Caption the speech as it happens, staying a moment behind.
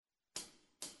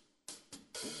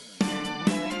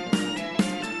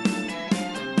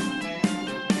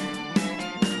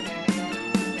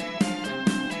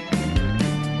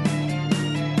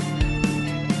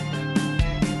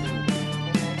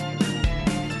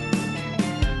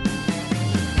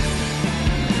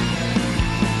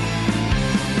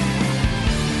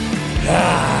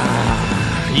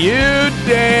You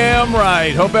damn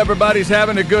right. Hope everybody's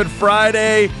having a good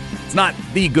Friday. It's not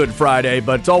the Good Friday,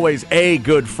 but it's always a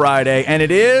Good Friday. And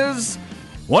it is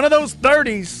one of those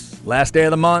 30s. Last day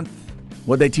of the month.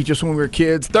 What'd they teach us when we were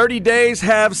kids? 30 days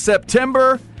have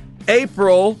September,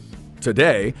 April,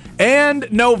 today, and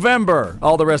November.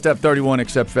 All the rest have 31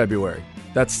 except February.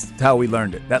 That's how we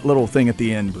learned it. That little thing at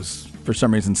the end was, for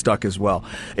some reason, stuck as well.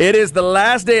 It is the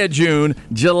last day of June.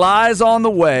 July's on the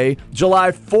way.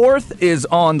 July 4th is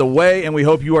on the way, and we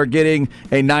hope you are getting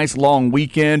a nice long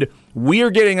weekend. We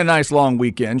are getting a nice long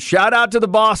weekend. Shout out to the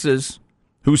bosses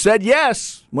who said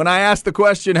yes when I asked the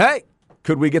question, hey,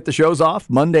 could we get the shows off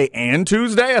Monday and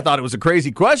Tuesday? I thought it was a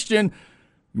crazy question.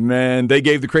 Man, they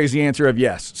gave the crazy answer of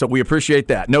yes. So we appreciate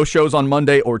that. No shows on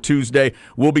Monday or Tuesday.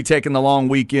 We'll be taking the long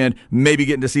weekend, maybe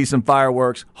getting to see some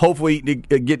fireworks, hopefully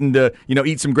getting to,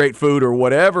 eat some great food or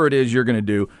whatever it is you're going to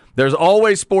do. There's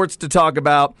always sports to talk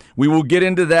about. We will get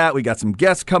into that. We got some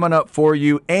guests coming up for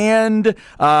you. And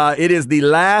it is the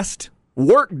last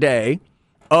work day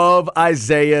of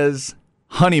Isaiah's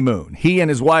honeymoon. He and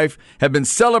his wife have been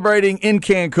celebrating in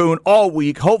Cancun all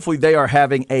week. Hopefully they are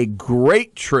having a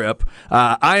great trip.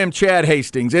 I am Chad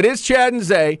Hastings. It is Chad and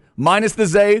Zay, minus the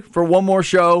Zay for one more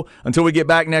show until we get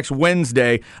back next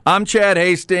Wednesday. I'm Chad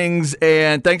Hastings,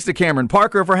 and thanks to Cameron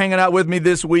Parker for hanging out with me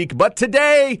this week. But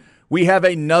today we have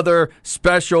another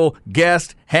special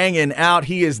guest hanging out.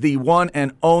 He is the one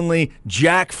and only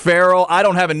Jack Farrell. I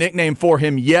don't have a nickname for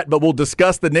him yet, but we'll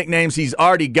discuss the nicknames he's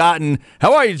already gotten.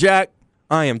 How are you, Jack?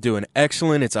 I am doing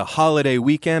excellent. It's a holiday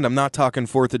weekend. I'm not talking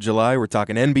 4th of July. We're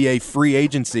talking NBA free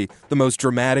agency, the most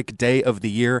dramatic day of the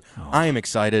year. I am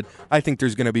excited. I think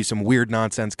there's going to be some weird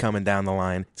nonsense coming down the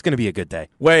line. It's going to be a good day.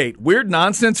 Wait, weird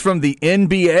nonsense from the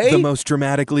NBA? The most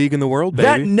dramatic league in the world, baby.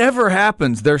 That never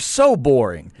happens. They're so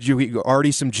boring.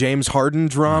 Already some James Harden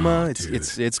drama.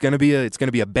 It's going to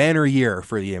be a banner year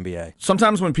for the NBA.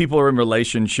 Sometimes when people are in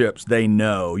relationships, they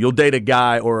know. You'll date a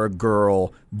guy or a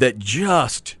girl that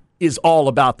just is all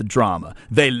about the drama.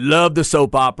 They love the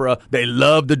soap opera. They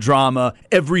love the drama.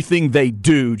 Everything they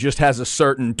do just has a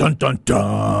certain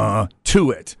dun-dun-dun to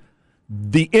it.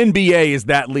 The NBA is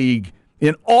that league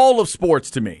in all of sports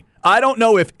to me. I don't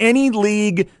know if any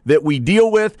league that we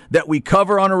deal with, that we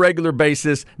cover on a regular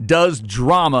basis, does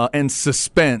drama and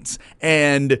suspense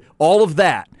and all of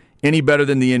that any better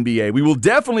than the NBA. We will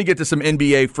definitely get to some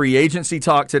NBA free agency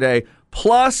talk today.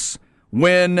 Plus,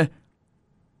 when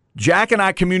Jack and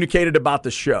I communicated about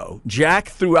the show, Jack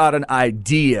threw out an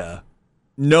idea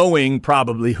knowing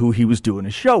probably who he was doing a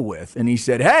show with. And he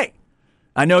said, hey,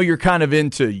 I know you're kind of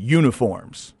into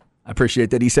uniforms. I appreciate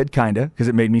that he said kind of because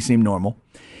it made me seem normal.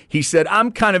 He said,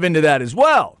 I'm kind of into that as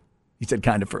well. He said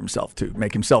kind of for himself, too,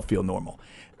 make himself feel normal.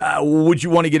 Would you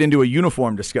want to get into a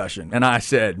uniform discussion? And I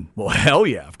said, well, hell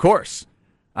yeah, of course.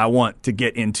 I want to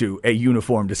get into a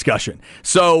uniform discussion.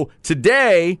 So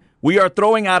today we are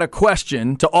throwing out a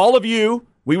question to all of you.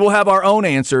 We will have our own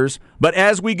answers. But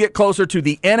as we get closer to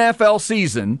the NFL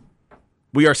season,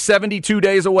 we are 72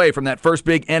 days away from that first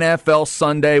big NFL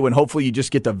Sunday when hopefully you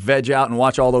just get to veg out and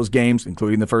watch all those games,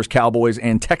 including the first Cowboys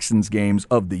and Texans games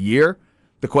of the year.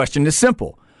 The question is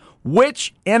simple.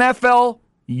 Which NFL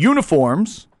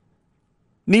uniforms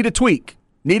need a tweak,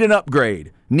 need an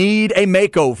upgrade, need a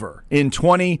makeover in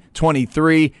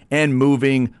 2023 and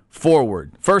moving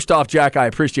forward? First off, Jack, I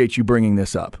appreciate you bringing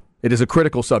this up. It is a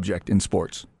critical subject in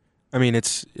sports. I mean,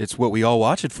 it's what we all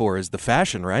watch it for, is the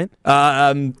fashion, right?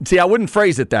 See, I wouldn't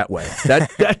phrase it that way.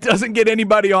 That doesn't get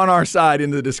anybody on our side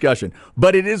into the discussion.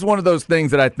 But it is one of those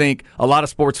things that I think a lot of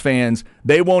sports fans,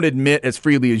 they won't admit as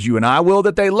freely as you and I will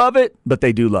that they love it, but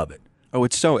they do love it. Oh,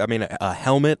 it's so, I mean, a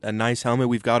helmet, a nice helmet.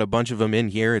 We've got a bunch of them in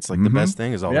here. It's like the best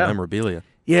thing is all the memorabilia.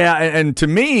 Yeah, and to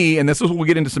me, and this is, we'll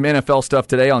get into some NFL stuff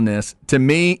today on this, to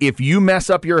me, if you mess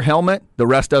up your helmet, the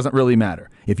rest doesn't really matter.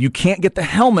 If you can't get the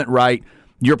helmet right,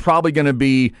 you're probably going to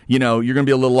be, you're going to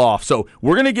be a little off. So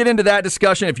we're going to get into that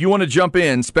discussion. If you want to jump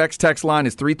in, Specs text line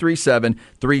is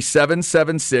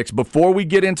 337-3776. Before we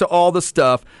get into all the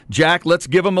stuff, Jack, let's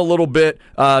give them a little bit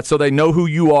so they know who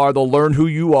you are. They'll learn who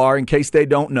you are in case they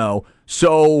don't know.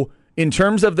 So in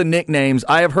terms of the nicknames,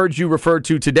 I have heard you referred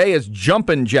to today as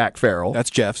Jumpin' Jack Farrell. That's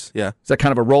Jeff's, yeah. Is that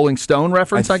kind of a Rolling Stone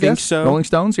reference, I guess? think so. Rolling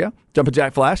Stones, yeah. Jumpin'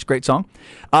 Jack Flash, great song.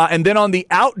 And then on the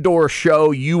outdoor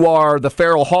show, you are the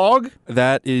Feral Hog.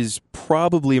 That is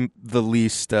probably the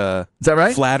least is that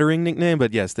right? flattering nickname,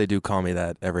 but yes, they do call me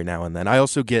that every now and then. I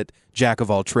also get Jack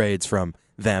of all trades from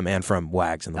them and from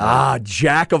Wags in the World. Ah,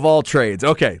 Jack of all trades.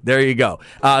 Okay, there you go.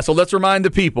 So let's remind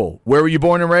the people, where were you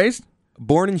born and raised?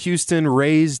 Born in Houston,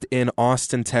 raised in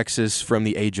Austin, Texas from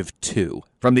the age of 2.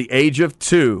 From the age of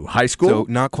 2. High school? So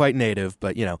not quite native,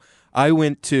 but, I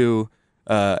went to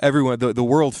everyone, the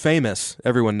world famous,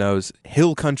 everyone knows,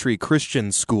 Hill Country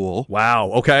Christian School.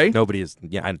 Wow, okay. Nobody is,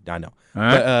 yeah, I know. All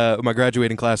right. But, my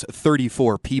graduating class,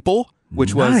 34 people,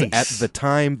 which was Nice. at the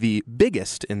time the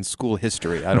biggest in school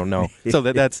history. I don't know. So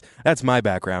that's my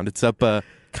background. It's up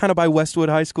kind of by Westwood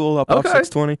High School, up off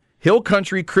 620. Hill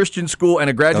Country Christian School and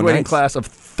a graduating class of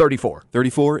 34.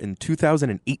 34 in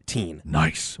 2018.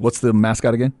 Nice. What's the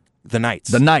mascot again? The Knights.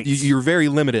 The Knights. You're very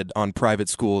limited on private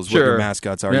schools what your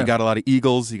mascots are. Yeah. You got a lot of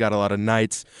Eagles. You got a lot of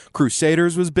Knights.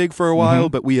 Crusaders was big for a while,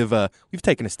 but we've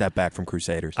taken a step back from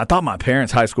Crusaders. I thought my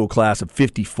parents' high school class of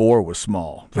 54 was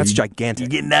small. That's gigantic. You're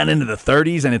getting down into the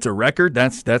 30s, and it's a record.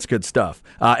 That's good stuff.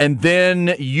 And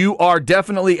then you are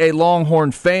definitely a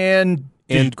Longhorn fan.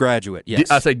 And graduate, yes.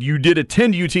 I said you did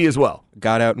attend UT as well.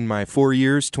 Got out in my 4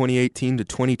 years, 2018 to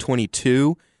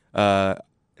 2022. And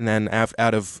then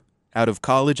out of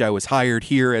college, I was hired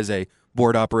here as a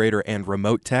board operator and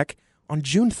remote tech on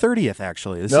June 30th,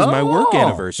 actually. This is my work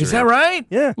anniversary. Is that right?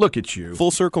 Yeah. Look at you.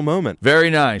 Full circle moment. Very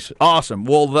nice. Awesome.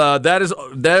 Well, that's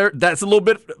a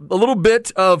little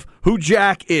bit of who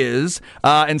Jack is.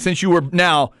 And since you were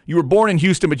born in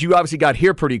Houston, but you obviously got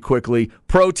here pretty quickly.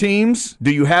 Pro teams, do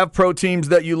you have pro teams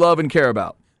that you love and care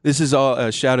about? This is all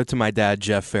a shout out to my dad,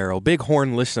 Jeff Farrell, big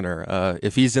Horn listener.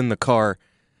 If he's in the car,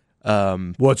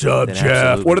 what's up, Jeff?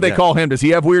 absolutely, What do they call him? Does he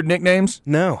have weird nicknames?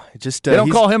 no, just They don't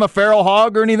call him a feral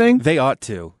hog or anything? They ought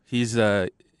to. He's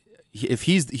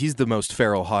he's the most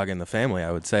feral hog in the family,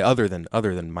 I would say, other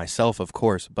than myself, of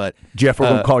course. But Jeff, we're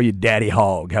gonna call you Daddy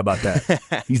Hog. How about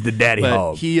that? He's the Daddy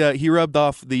Hog. He rubbed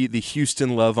off the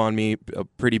Houston love on me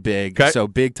pretty big. Okay. So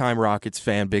big time Rockets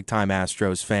fan, big time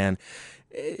Astros fan.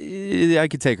 I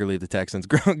could take or leave the Texans.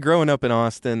 Growing up in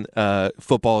Austin,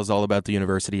 football is all about the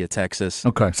University of Texas.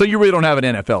 Okay, so you really don't have an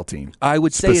NFL team. I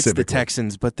would say it's the specifically.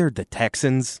 Texans, but they're the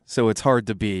Texans, so it's hard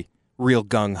to be real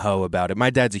gung-ho about it. My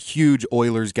dad's a huge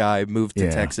Oilers guy, moved to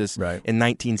Texas right. in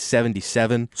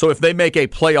 1977. So if they make a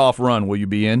playoff run, will you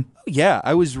be in? Yeah,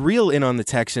 I was real in on the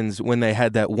Texans when they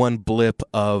had that one blip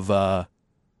of,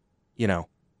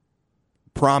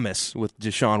 promise with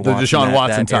Deshaun Watson. The Deshaun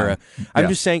Watson that era. time. I'm Yeah.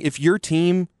 just saying, if your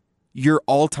team, your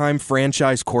all-time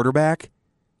franchise quarterback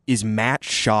is Matt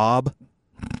Schaub,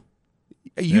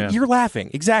 you're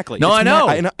laughing. Exactly. No, It's I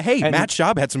know. Matt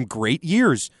Schaub had some great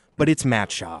years, but it's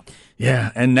Matt Schaub.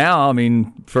 Yeah, and now, I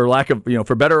mean, for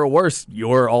better or worse,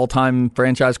 your all-time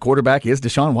franchise quarterback is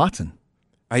Deshaun Watson.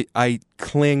 I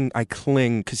cling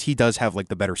because he does have like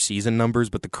the better season numbers,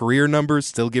 but the career numbers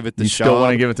still give it to Schaub. You still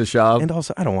want to give it to Schaub? And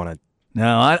also, I don't want to.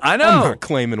 No, I know. I'm not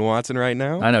claiming Watson right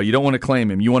now. I know. You don't want to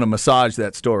claim him. You want to massage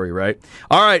that story, right?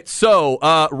 All right, so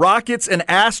Rockets and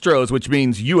Astros, which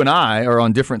means you and I are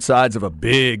on different sides of a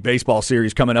big baseball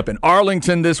series coming up in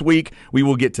Arlington this week. We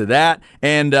will get to that.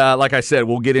 And like I said,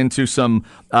 we'll get into some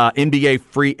NBA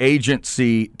free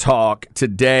agency talk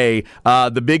today.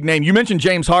 The big name, you mentioned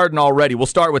James Harden already. We'll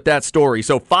start with that story.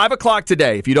 So 5 o'clock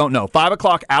today, if you don't know, 5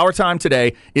 o'clock our time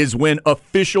today is when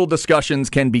official discussions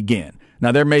can begin.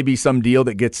 Now, there may be some deal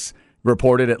that gets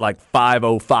reported at like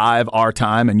 5:05 our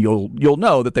time, and you'll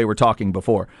know that they were talking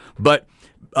before. But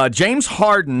James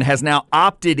Harden has now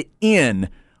opted in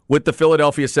with the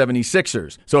Philadelphia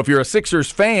 76ers. So if you're a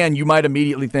Sixers fan, you might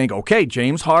immediately think, okay,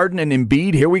 James Harden and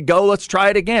Embiid, here we go, let's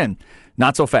try it again.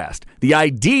 Not so fast. The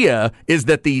idea is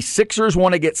that the Sixers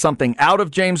want to get something out of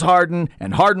James Harden,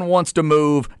 and Harden wants to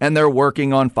move, and they're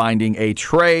working on finding a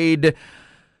trade.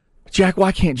 Jack,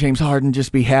 why can't James Harden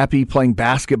just be happy playing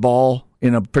basketball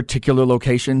in a particular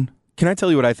location? Can I tell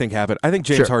you what I think happened? I think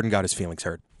James Sure. Harden got his feelings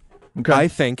hurt. Okay. I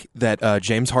think that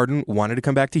James Harden wanted to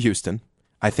come back to Houston.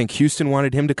 I think Houston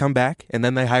wanted him to come back, and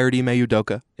then they hired Ime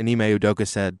Udoka, and Ime Udoka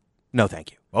said, no,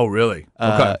 thank you. Oh, really?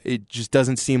 Okay. It just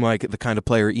doesn't seem like the kind of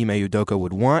player Ime Udoka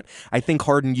would want. I think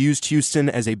Harden used Houston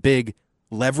as a big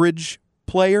leverage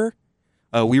player.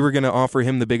 We were going to offer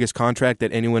him the biggest contract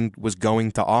that anyone was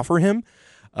going to offer him.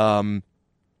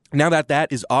 Now that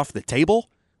is off the table,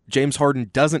 James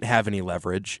Harden doesn't have any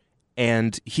leverage,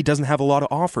 and he doesn't have a lot of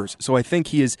offers. So I think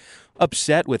he is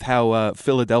upset with how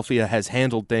Philadelphia has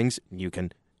handled things. You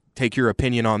can take your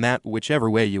opinion on that whichever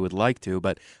way you would like to,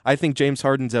 but I think James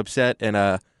Harden's upset, and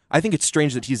I think it's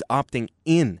strange that he's opting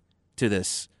in to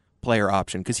this player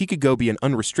option, because he could go be an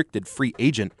unrestricted free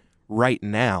agent right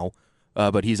now,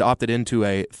 but he's opted into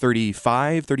a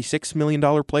 $36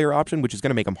 million player option, which is going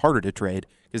to make him harder to trade,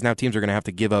 because now teams are going to have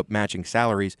to give up matching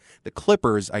salaries. The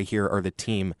Clippers, I hear, are the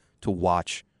team to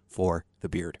watch for the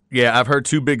beard. Yeah, I've heard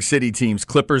two big city teams,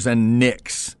 Clippers and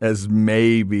Knicks, as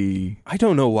maybe. I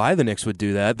don't know why the Knicks would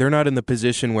do that. They're not in the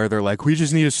position where they're like, we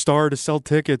just need a star to sell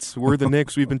tickets. We're the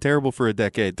Knicks. We've been terrible for a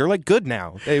decade. They're like good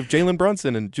now. They have Jalen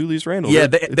Brunson and Julius Randle. Yeah,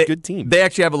 it's a good team. They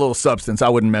actually have a little substance. I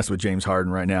wouldn't mess with James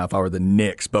Harden right now if I were the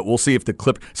Knicks, but we'll see if the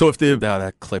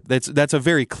that's a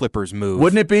very Clippers move.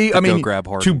 Wouldn't it be? Go grab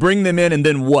Harden. To bring them in, and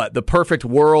then what? The perfect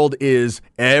world is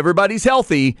everybody's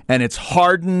healthy, and it's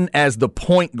Harden as the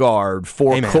point guard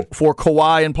for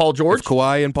Kawhi and Paul George. If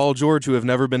Kawhi and Paul George, who have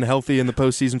never been healthy in the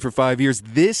postseason for 5 years,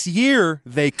 this year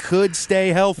they could stay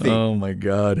healthy. Oh my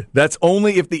God! That's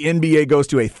only if the NBA goes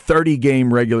to a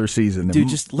 30-game regular season. Dude,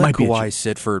 just let Kawhi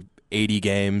sit for 80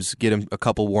 games, get him a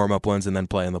couple warm-up ones, and then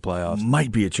play in the playoffs.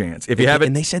 Might be a chance. If you have it,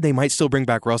 and they said they might still bring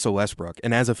back Russell Westbrook.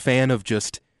 And as a fan of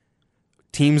just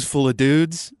teams full of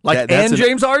dudes,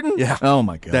 James Harden, yeah. Oh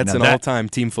my God, that's an all-time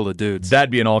team full of dudes.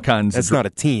 That'd be an all kinds. That's not a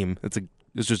team.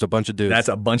 It's just a bunch of dudes. That's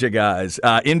a bunch of guys.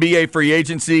 NBA free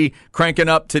agency cranking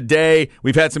up today.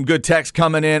 We've had some good texts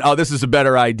coming in. Oh, this is a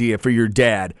better idea for your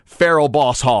dad. Feral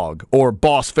Boss Hog or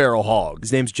Boss Feral Hog.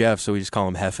 His name's Jeff, so we just call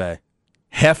him Hefe.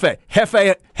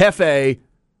 Hefe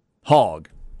Hog.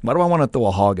 Why do I want to throw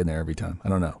a hog in there every time? I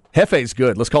don't know. Hefe's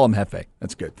good. Let's call him Hefe.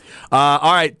 That's good. All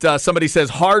right. Somebody says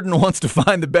Harden wants to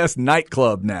find the best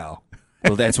nightclub now.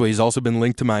 Well, that's why he's also been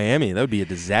linked to Miami. That would be a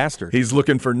disaster. He's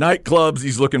looking for nightclubs.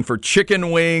 He's looking for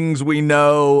chicken wings. We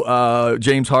know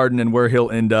James Harden and where he'll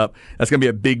end up. That's going to be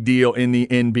a big deal in the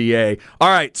NBA. All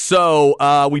right,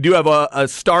 so we do have a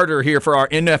starter here for our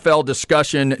NFL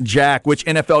discussion, Jack. Which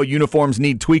NFL uniforms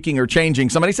need tweaking or changing?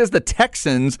 Somebody says the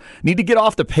Texans need to get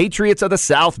off the Patriots of the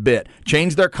South bit,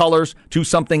 change their colors to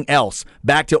something else.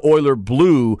 Back to Oiler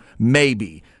blue,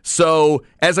 maybe. So,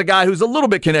 as a guy who's a little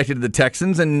bit connected to the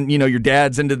Texans, and your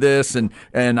dad's into this, and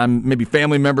I'm maybe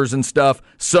family members and stuff.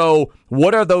 So,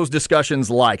 what are those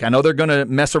discussions like? I know they're going to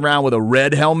mess around with a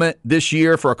red helmet this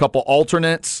year for a couple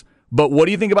alternates. But what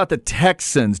do you think about the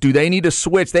Texans? Do they need to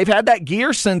switch? They've had that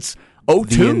gear since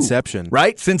 2002, the inception,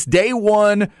 right? Since day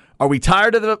one. Are we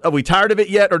tired of it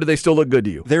yet, or do they still look good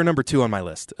to you? They're number 2 on my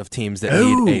list of teams that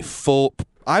need a full.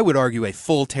 I would argue a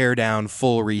full teardown,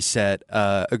 full reset.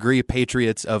 Agree,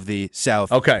 Patriots of the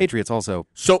South. Okay, Patriots also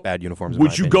bad uniforms.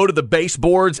 Would you go to the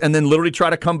baseboards and then literally try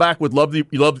to come back with love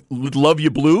you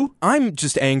blue? I'm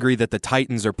just angry that the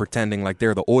Titans are pretending like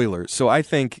they're the Oilers. So I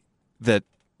think that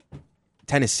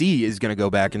Tennessee is going to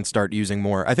go back and start using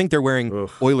more. I think they're wearing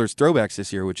Oilers throwbacks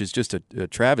this year, which is just a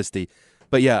travesty.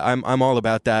 But yeah, I'm all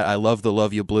about that. I love the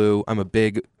Love You Blue. I'm a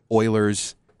big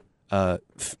Oilers,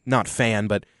 not fan,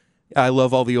 but I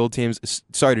love all the old teams.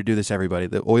 Sorry to do this, everybody.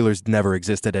 The Oilers never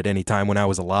existed at any time when I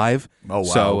was alive. Oh wow!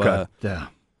 So, okay.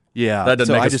 Yeah. That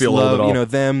doesn't make us feel old at all.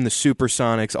 Them, the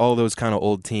Supersonics, all those kind of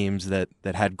old teams that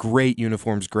had great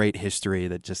uniforms, great history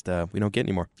that just we don't get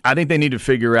anymore. I think they need to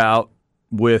figure out,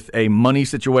 with a money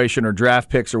situation or draft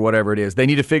picks or whatever it is, they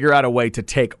need to figure out a way to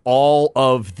take all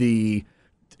of the,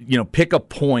 pick a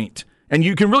point, and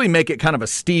you can really make it kind of a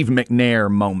Steve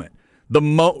McNair moment.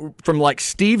 From like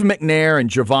Steve McNair and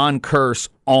Javon Curse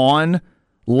on,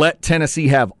 let Tennessee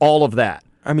have all of that.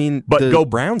 I mean, but the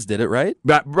Browns did it, right?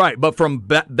 Right, but from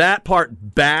that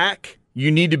part back,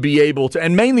 you need to be able to,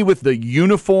 and mainly with the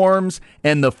uniforms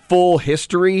and the full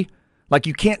history. Like,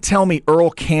 you can't tell me Earl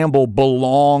Campbell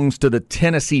belongs to the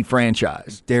Tennessee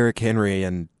franchise. Derrick Henry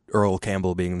and Earl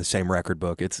Campbell being in the same record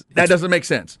book. That doesn't make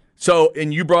sense. So,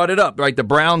 and you brought it up, right? The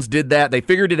Browns did that. They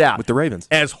figured it out. With the Ravens.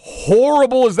 As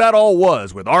horrible as that all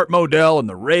was with Art Modell and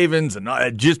the Ravens, and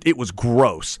it was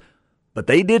gross. But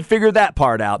they did figure that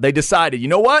part out. They decided, you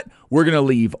know what? We're going to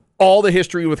leave all the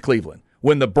history with Cleveland.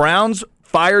 When the Browns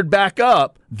fired back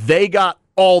up, they got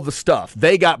all the stuff.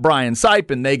 They got Brian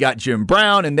Sipe, and they got Jim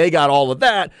Brown, and they got all of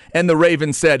that. And the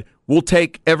Ravens said, we'll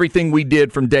take everything we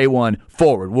did from day one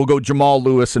forward. We'll go Jamal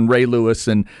Lewis and Ray Lewis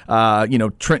and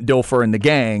Trent Dilfer and the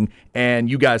gang, and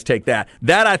you guys take that.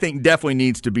 That, I think, definitely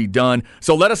needs to be done.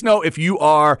 So let us know if you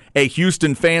are a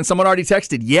Houston fan. Someone already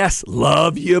texted, yes,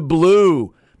 love you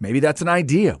blue. Maybe that's an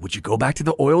idea. Would you go back to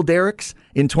the Oil Derricks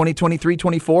in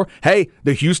 2023-24? Hey,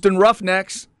 the Houston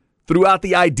Roughnecks threw out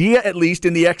the idea, at least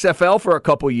in the XFL, for a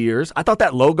couple years. I thought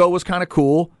that logo was kind of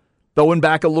cool, throwing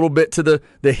back a little bit to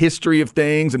the history of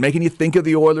things and making you think of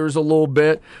the Oilers a little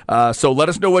bit. So let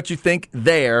us know what you think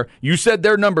there. You said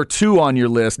they're number 2 on your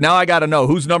list. Now I got to know,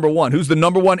 who's number 1? Who's the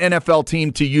number 1 NFL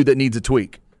team to you that needs a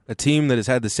tweak? A team that has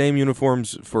had the same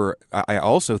uniforms for, I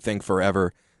also think,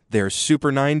 forever. They're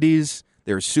super 90s.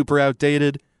 They're super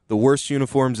outdated. The worst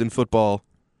uniforms in football,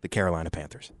 the Carolina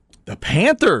Panthers. The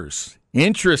Panthers?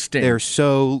 Interesting. They're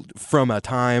so from a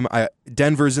time.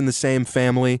 Denver's in the same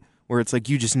family where it's like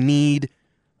you just need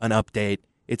an update.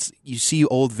 You see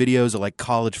old videos of like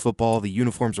college football. The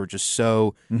uniforms were just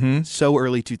so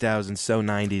early 2000s, so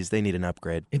 90s. They need an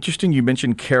upgrade. Interesting you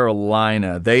mentioned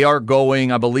Carolina. They are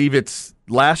going, I believe it's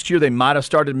last year they might have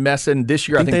started messing. This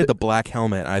year I think they had the black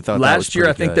helmet. I thought that was last year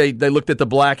I think they looked at the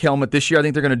black helmet. This year I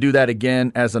think they're going to do that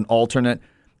again as an alternate.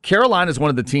 Carolina is one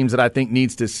of the teams that I think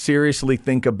needs to seriously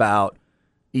think about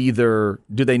either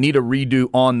do they need a redo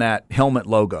on that helmet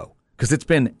logo? Because it's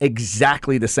been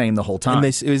exactly the same the whole time. And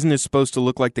isn't it supposed to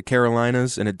look like the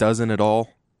Carolinas, and it doesn't at all?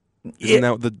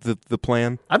 Isn't that the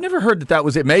plan? I've never heard that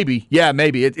was it. Maybe. Yeah,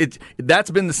 maybe.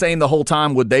 That's been the same the whole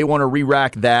time. Would they want to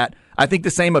re-rack that? I think the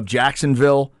same of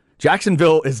Jacksonville.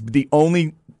 Jacksonville is the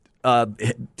only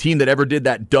team that ever did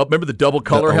that. Remember the double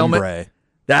color helmet?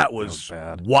 That was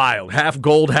wild. Half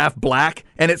gold, half black,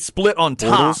 and it split on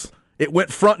top. Bortles? It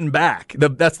went front and back.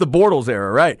 That's the Bortles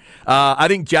era, right? I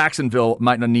think Jacksonville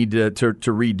might not need to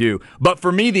redo. But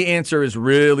for me, the answer is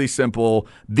really simple.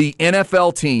 The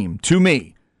NFL team, to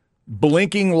me,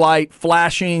 blinking light,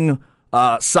 flashing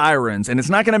sirens, and it's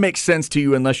not going to make sense to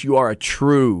you unless you are a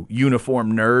true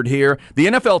uniform nerd here. The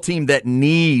NFL team that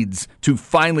needs to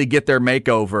finally get their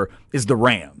makeover is the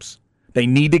Rams. They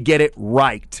need to get it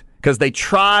right because they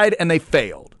tried and they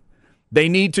failed. They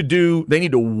need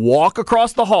to walk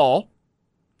across the hall,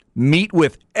 meet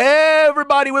with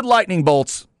everybody with lightning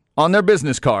bolts on their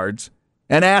business cards,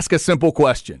 and ask a simple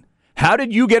question. How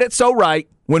did you get it so right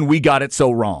when we got it so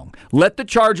wrong? Let the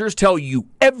Chargers tell you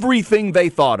everything they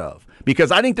thought of, because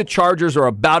I think the Chargers are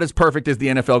about as perfect as the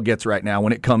NFL gets right now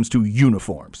when it comes to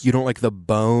uniforms. You don't like the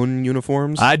bone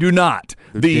uniforms? I do not.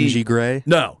 The dingy gray?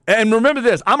 No. And remember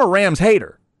this, I'm a Rams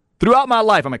hater. Throughout my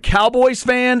life, I'm a Cowboys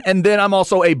fan, and then I'm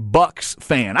also a Bucks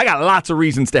fan. I got lots of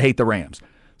reasons to hate the Rams.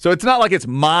 So it's not like it's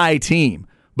my team.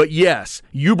 But yes,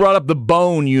 you brought up the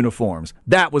bone uniforms.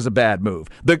 That was a bad move.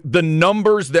 The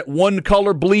numbers that one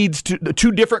color bleeds to the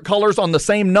two different colors on the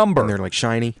same number. And they're like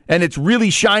shiny. And it's really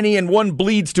shiny and one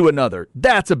bleeds to another.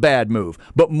 That's a bad move.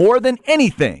 But more than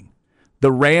anything,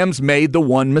 the Rams made the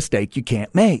one mistake you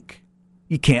can't make.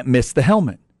 You can't miss the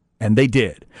helmet. And they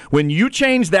did. When you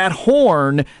change that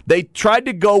horn, they tried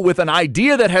to go with an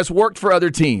idea that has worked for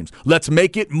other teams. Let's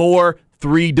make it more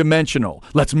three-dimensional.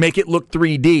 Let's make it look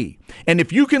 3D. And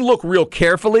if you can look real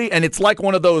carefully, and it's like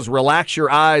one of those relax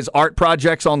your eyes art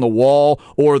projects on the wall,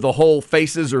 or the whole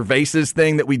faces or vases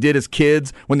thing that we did as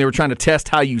kids when they were trying to test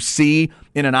how you see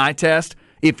in an eye test.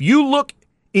 If you look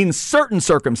in certain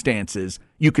circumstances,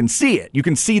 you can see it. You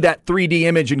can see that 3D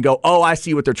image and go, oh, I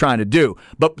see what they're trying to do.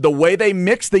 But the way they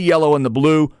mixed the yellow and the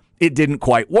blue, it didn't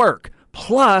quite work.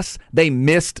 Plus, they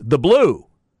missed the blue.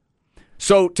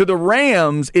 So to the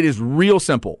Rams, it is real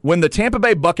simple. When the Tampa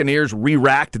Bay Buccaneers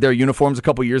re-racked their uniforms a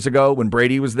couple years ago when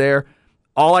Brady was there,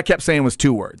 all I kept saying was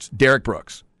two words: Derek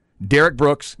Brooks. Derek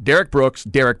Brooks, Derek Brooks,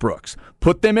 Derek Brooks.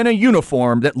 Put them in a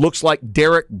uniform that looks like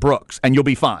Derek Brooks, and you'll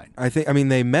be fine.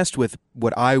 They messed with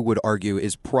what I would argue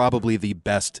is probably the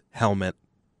best helmet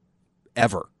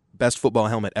ever. Best football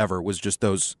helmet ever was just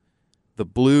the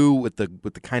blue with the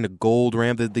kind of gold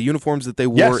ram, the uniforms that they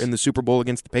wore in the Super Bowl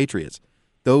against the Patriots.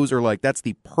 Those are that's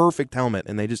the perfect helmet,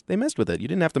 and they messed with it. You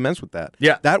didn't have to mess with that.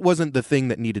 Yeah. That wasn't the thing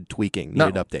that needed tweaking,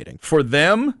 needed updating. For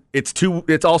them,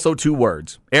 it's also two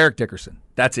words: Eric Dickerson.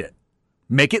 That's it.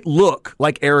 Make it look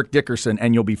like Eric Dickerson,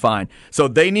 and you'll be fine. So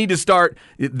they need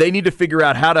to figure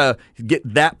out how to get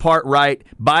that part right.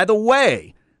 By the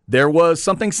way, there was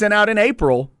something sent out in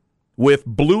April with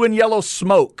blue and yellow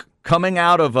smoke coming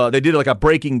out of they did like a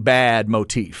Breaking Bad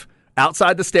motif.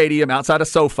 Outside the stadium, outside of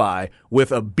SoFi,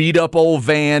 with a beat-up old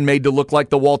van made to look like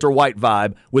the Walter White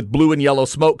vibe, with blue and yellow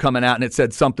smoke coming out, and it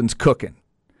said something's cooking.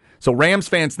 So Rams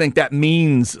fans think that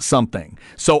means something.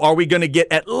 So are we going to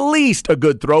get at least a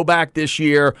good throwback this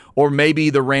year, or maybe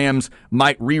the Rams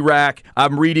might re-rack?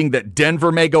 I'm reading that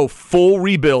Denver may go full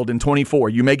rebuild in 24.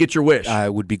 You may get your wish.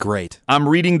 It would be great. I'm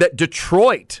reading that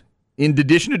Detroit, in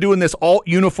addition to doing this alt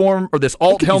uniform or this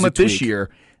alt helmet this year,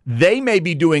 they may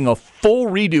be doing a full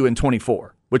redo in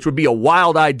 24, which would be a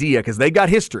wild idea because they got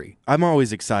history. I'm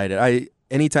always excited.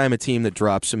 Anytime a team that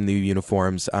drops some new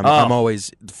uniforms, I'm always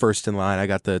first in line. I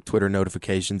got the Twitter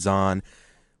notifications on.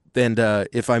 And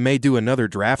if I may do another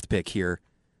draft pick here,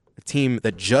 a team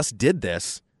that just did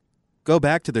this, go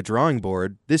back to the drawing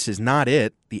board. This is not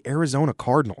it. The Arizona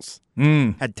Cardinals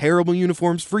had terrible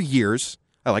uniforms for years.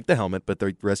 I like the helmet, but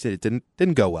the rest of it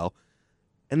didn't go well.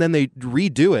 And then they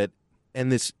redo it. And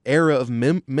this era of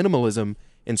minimalism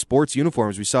in sports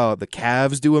uniforms, we saw the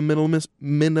Cavs do a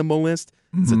minimalist.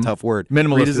 It's a tough word.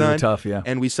 Minimalist redesign. Is tough, yeah.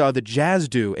 And we saw the Jazz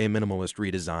do a minimalist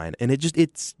redesign. And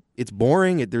it's it's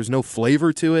boring. There's no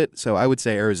flavor to it. So I would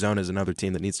say Arizona is another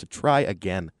team that needs to try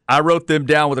again. I wrote them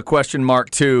down with a question mark,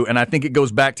 too, and I think it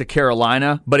goes back to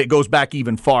Carolina, but it goes back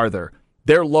even farther.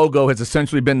 Their logo has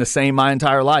essentially been the same my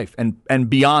entire life and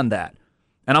beyond that.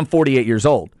 And I'm 48 years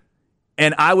old.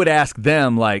 And I would ask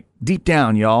them, like, deep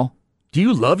down, y'all, do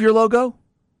you love your logo?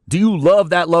 Do you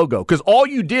love that logo? Because all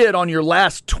you did on your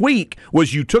last tweak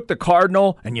was you took the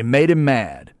Cardinal and you made him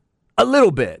mad. A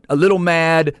little bit. A little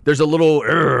mad. There's a little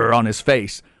on his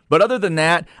face. But other than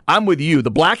that, I'm with you.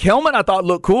 The black helmet I thought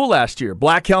looked cool last year.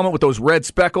 Black helmet with those red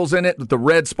speckles in it, with the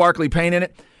red sparkly paint in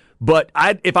it. But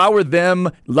if I were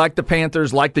them, like the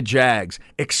Panthers, like the Jags,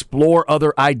 explore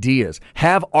other ideas.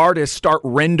 Have artists start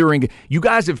rendering. You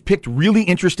guys have picked really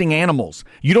interesting animals.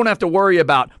 You don't have to worry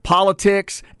about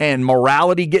politics and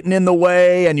morality getting in the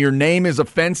way and your name is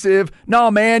offensive.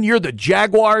 No, man, you're the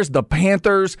Jaguars, the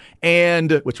Panthers,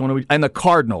 and which one are we? And the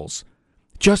Cardinals.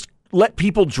 Just let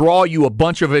people draw you a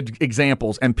bunch of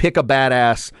examples and pick a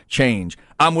badass change.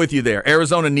 I'm with you there.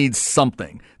 Arizona needs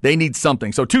something. They need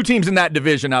something. So 2 teams in that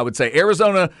division, I would say.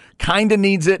 Arizona kind of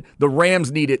needs it. The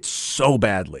Rams need it so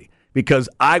badly. Because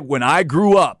when I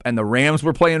grew up and the Rams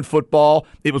were playing football,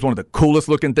 it was one of the coolest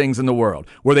looking things in the world.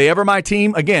 Were they ever my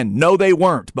team? Again, no, they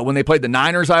weren't. But when they played the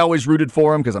Niners, I always rooted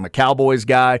for them because I'm a Cowboys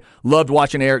guy. Loved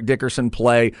watching Eric Dickerson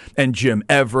play and Jim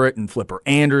Everett and Flipper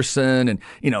Anderson and,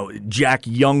 Jack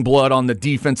Youngblood on the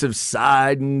defensive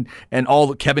side and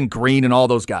all Kevin Green and all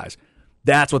those guys.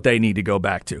 That's what they need to go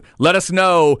back to. Let us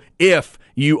know if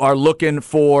you are looking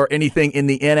for anything in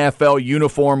the NFL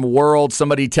uniform world.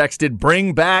 Somebody texted,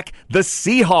 bring back the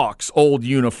Seahawks old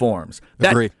uniforms.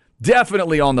 Agree.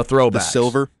 Definitely on the throwbacks. The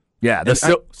silver. Yeah,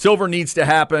 silver needs to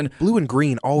happen. Blue and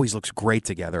green always looks great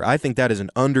together. I think that is an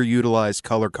underutilized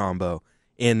color combo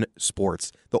in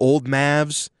sports. The old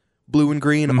Mavs, blue and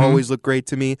green, always look great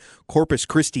to me. Corpus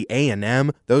Christi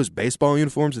A&M, those baseball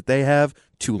uniforms that they have,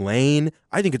 Tulane.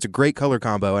 I think it's a great color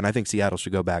combo, and I think Seattle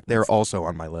should go back. They're also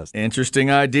on my list. Interesting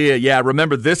idea. Yeah,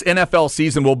 remember, this NFL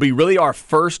season will be really our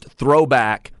first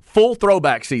full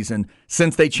throwback season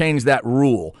since they changed that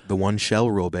rule. The one shell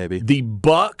rule, baby. The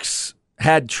Bucks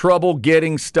had trouble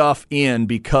getting stuff in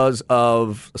because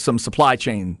of some supply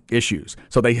chain issues.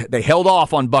 So they held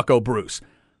off on Bucko Bruce.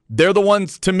 They're the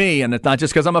ones, to me, and it's not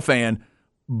just because I'm a fan,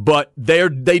 but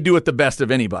they do it the best of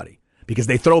anybody because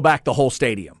they throw back the whole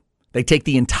stadium. They take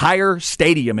the entire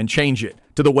stadium and change it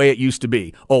to the way it used to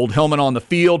be. Old helmet on the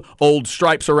field, old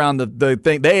stripes around the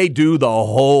thing. They do the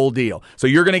whole deal. So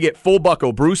you're going to get full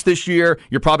Bucko Bruce this year.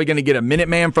 You're probably going to get a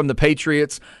Minuteman from the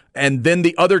Patriots. And then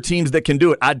the other teams that can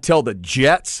do it, I'd tell the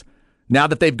Jets, now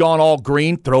that they've gone all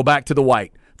green, throw back to the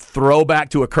white. Throw back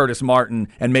to a Curtis Martin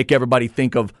and make everybody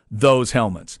think of those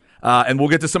helmets. And we'll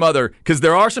get to some other, because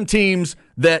there are some teams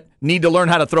that need to learn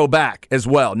how to throw back as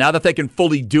well. Now that they can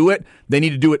fully do it, they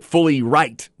need to do it fully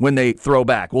right when they throw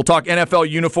back. We'll talk NFL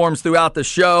uniforms throughout the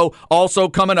show. Also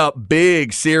coming up,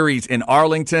 big series in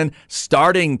Arlington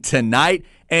starting tonight.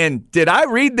 And did I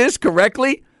read this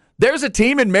correctly? There's a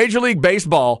team in Major League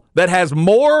Baseball that has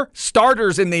more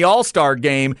starters in the All-Star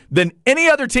game than any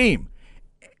other team.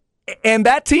 And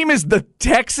that team is the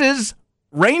Texas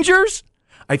Rangers?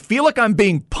 I feel like I'm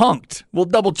being punked. We'll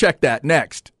double check that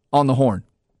next on the Horn.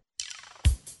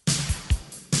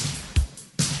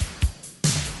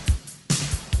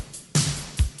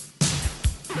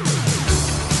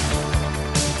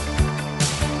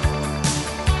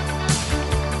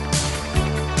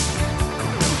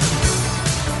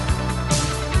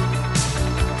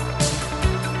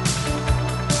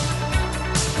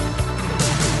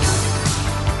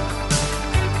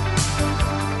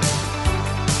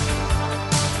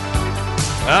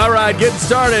 All right, getting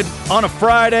started on a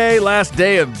Friday, last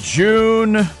day of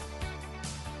June. A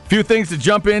few things to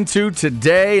jump into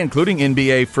today, including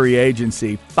NBA free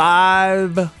agency.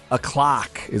 5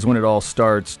 o'clock is when it all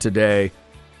starts today.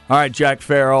 All right, Jack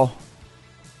Farrell.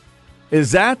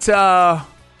 Is that,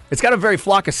 it's got a very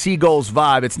Flock of Seagulls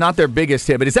vibe. It's not their biggest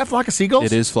hit, but is that Flock of Seagulls?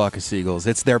 It is Flock of Seagulls.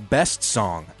 It's their best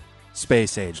song.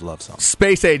 Space Age Love Song.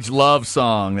 Space Age Love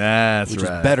Song. That's Which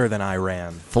right. is better than I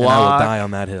Ran. Flock. And I will die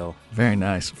on that hill. Very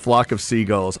nice. Flock of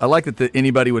Seagulls. I like that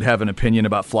anybody would have an opinion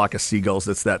about Flock of Seagulls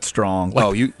that's that strong.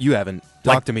 Like, you haven't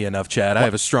talked to me enough, Chad. I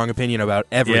have a strong opinion about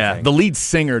everything. Yeah, the lead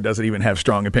singer doesn't even have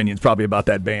strong opinions probably about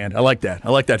that band. I like that. I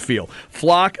like that feel.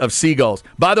 Flock of Seagulls.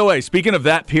 By the way, speaking of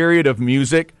that period of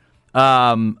music,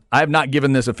 I have not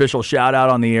given this official shout out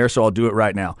on the air, so I'll do it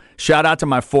right now. Shout out to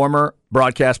my former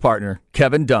broadcast partner,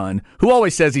 Kevin Dunn, who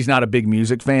always says he's not a big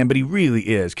music fan, but he really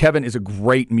is. Kevin is a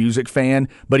great music fan,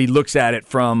 but he looks at it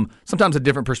from sometimes a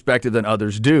different perspective than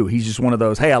others do. He's just one of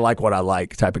those, hey, I like what I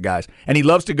like type of guys. And he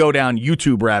loves to go down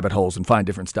YouTube rabbit holes and find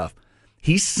different stuff.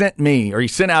 He sent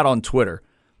out on Twitter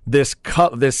this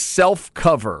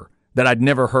self-cover that I'd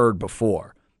never heard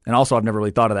before. And also, I've never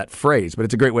really thought of that phrase, but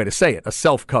it's a great way to say it, a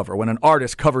self-cover, when an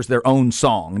artist covers their own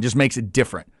song and just makes it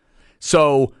different.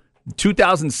 So,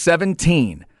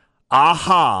 2017,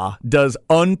 Aha does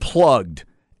Unplugged,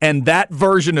 and that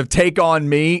version of Take On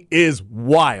Me is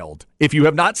wild. If you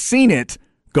have not seen it,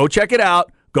 go check it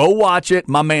out. Go watch it.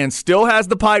 My man still has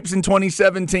the pipes in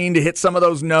 2017 to hit some of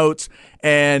those notes,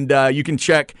 and you can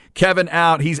check Kevin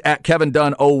out. He's at Kevin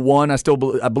Dunn 01. I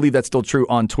believe that's still true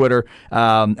on Twitter,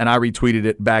 and I retweeted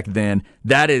it back then.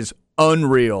 That is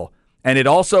unreal, and it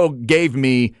also gave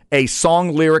me a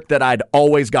song lyric that I'd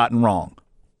always gotten wrong.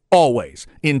 Always.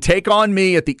 In Take On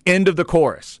Me at the end of the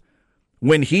chorus,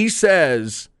 when he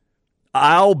says,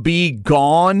 I'll be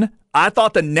gone, I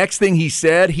thought the next thing he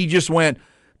said, he just went,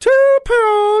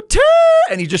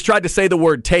 and he just tried to say the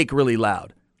word take really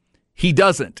loud. He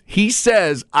doesn't. He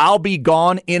says, I'll be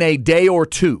gone in a day or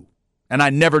two. And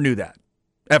I never knew that,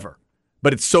 ever.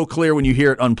 But it's so clear when you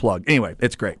hear it unplugged. Anyway,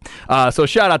 it's great. So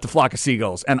shout out to Flock of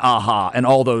Seagulls and Aha and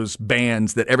all those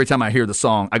bands that every time I hear the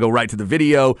song, I go right to the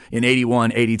video in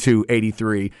 81, 82,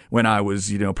 83 when I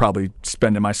was, probably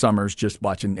spending my summers just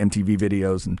watching MTV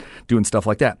videos and doing stuff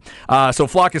like that. So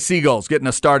Flock of Seagulls getting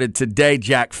us started today.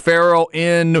 Jack Farrell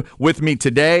in with me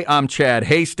today. I'm Chad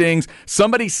Hastings.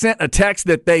 Somebody sent a text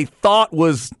that they thought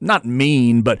was not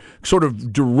mean, but sort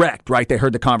of direct, right? They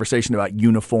heard the conversation about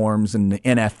uniforms and the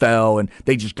NFL, and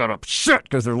they just got upset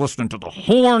because they're listening to the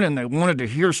horn and they wanted to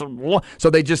hear some. So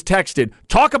they just texted,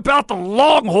 talk about the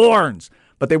Longhorns.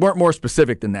 But they weren't more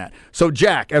specific than that. So,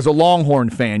 Jack, as a Longhorn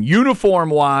fan,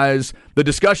 uniform-wise, the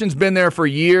discussion's been there for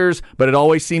years, but it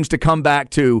always seems to come back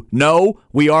to, no,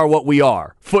 we are what we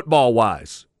are.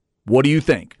 Football-wise, what do you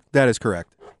think? That is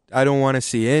correct. I don't want to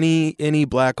see any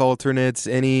black alternates,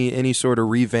 any sort of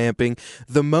revamping.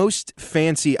 The most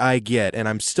fancy I get, and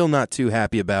I'm still not too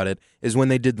happy about it, is when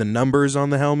they did the numbers on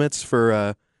the helmets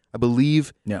for, I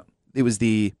believe, it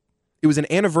was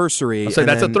an anniversary. I'll say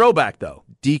that's a throwback, though.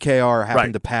 DKR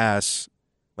happened to pass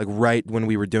right when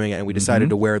we were doing it, and we decided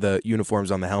to wear the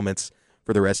uniforms on the helmets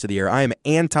for the rest of the year. I am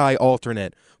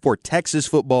anti-alternate for Texas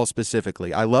football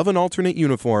specifically. I love an alternate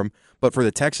uniform, but for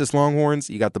the Texas Longhorns,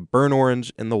 you got the burnt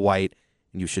orange and the white,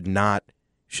 and you should not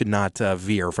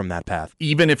veer from that path.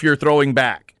 Even if you're throwing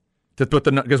back,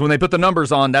 because when they put the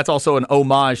numbers on, that's also an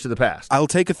homage to the past. I'll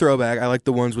take a throwback. I like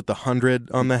the ones with the 100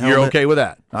 on the helmet. You're okay with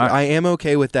that? All right. I am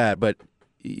okay with that, but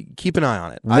keep an eye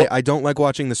on it. I don't like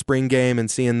watching the spring game and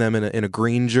seeing them in a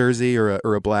green jersey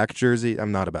or a black jersey.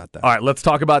 I'm not about that. All right, let's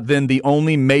talk about then the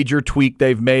only major tweak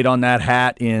they've made on that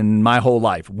hat in my whole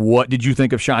life. What did you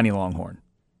think of Shiny Longhorn?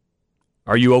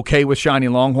 Are you okay with Shiny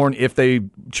Longhorn if they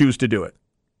choose to do it?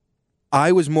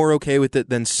 I was more okay with it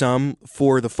than some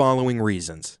for the following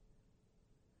reasons.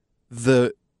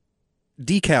 The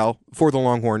decal for the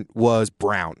Longhorn was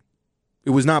brown. It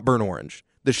was not burnt orange.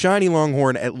 The Shiny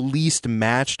Longhorn at least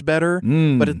matched better,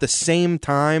 but at the same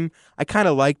time, I kind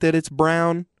of like that it's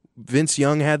brown. Vince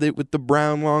Young had it with the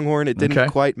brown Longhorn. It didn't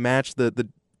quite match the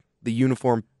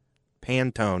uniform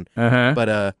Pantone,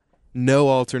 but no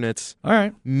alternates. All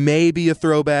right. Maybe a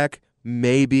throwback,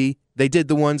 maybe. They did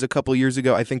the ones a couple years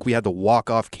ago. I think we had to walk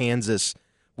off Kansas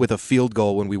with a field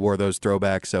goal when we wore those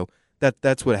throwbacks, so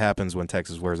that's what happens when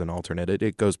Texas wears an alternate.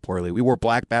 It goes poorly. We wore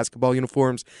black basketball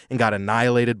uniforms and got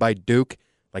annihilated by Duke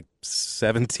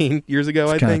 17 years ago,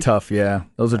 I think. Kind of tough, yeah.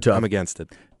 Those are tough. I'm against it.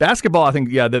 Basketball, I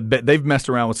think, they've messed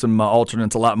around with some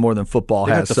alternates a lot more than football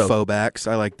has. They got the faux backs.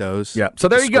 I like those. Yeah. So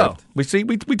there you go. We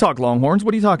talk Longhorns.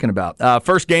 What are you talking about?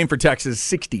 First game for Texas,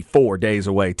 64 days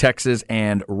away. Texas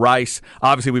and Rice.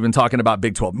 Obviously, we've been talking about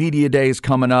Big 12 Media Days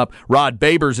coming up. Rod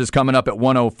Babers is coming up at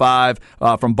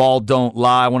 1:05 from Ball Don't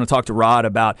Lie. I want to talk to Rod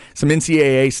about some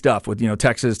NCAA stuff with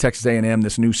Texas A&M,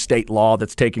 this new state law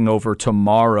that's taking over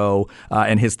tomorrow,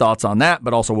 and his thoughts on that.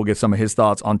 But also, we'll get some of his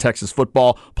thoughts on Texas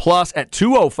football. Plus, at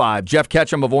 2:05. Jeff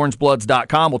Ketchum of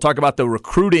OrangeBloods.com. We'll talk about the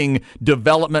recruiting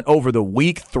development over the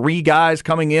week. 3 guys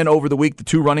coming in over the week, the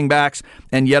 2 running backs,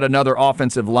 and yet another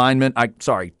offensive lineman.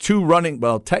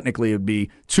 Technically it would be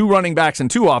 2 running backs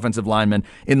and 2 offensive linemen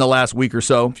in the last week or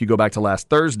so. If you go back to last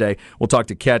Thursday, we'll talk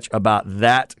to Ketch about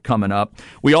that coming up.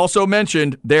 We also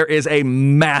mentioned there is a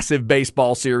massive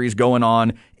baseball series going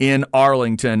on in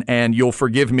Arlington, and you'll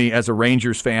forgive me as a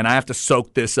Rangers fan. I have to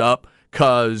soak this up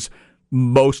because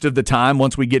most of the time,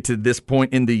 once we get to this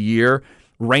point in the year,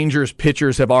 Rangers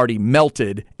pitchers have already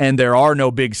melted, and there are no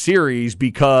big series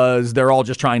because they're all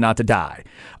just trying not to die.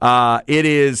 It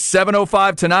is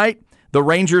 7:05 tonight. The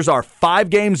Rangers are 5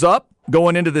 games up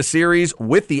going into the series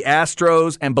with the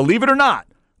Astros, and believe it or not,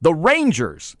 the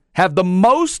Rangers have the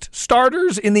most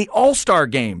starters in the All-Star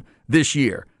game this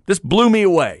year. This blew me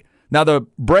away. Now, the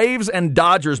Braves and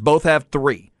Dodgers both have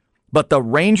 3, but the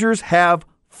Rangers have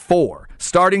 4.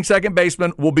 Starting second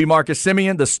baseman will be Marcus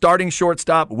Semien. The starting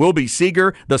shortstop will be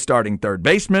Seager. The starting third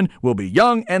baseman will be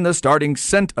Young. And the starting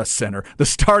center. The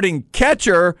starting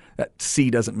catcher, that C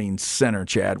doesn't mean center,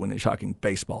 Chad, when they're talking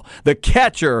baseball. The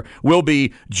catcher will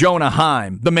be Jonah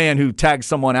Heim, the man who tagged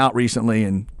someone out recently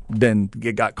and then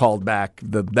got called back,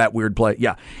 that weird play.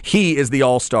 Yeah, he is the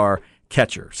all-star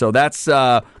catcher. So that's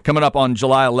coming up on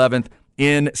July 11th.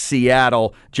 In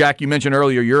Seattle. Jack, you mentioned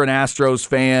earlier you're an Astros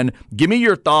fan. Give me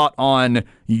your thought on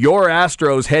your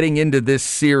Astros heading into this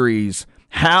series.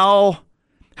 How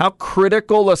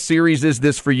critical a series is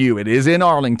this for you? It is in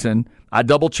Arlington. I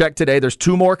double-checked today. There's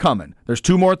 2 more coming. There's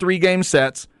 2 more 3-game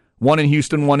sets, one in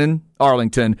Houston, one in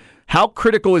Arlington. How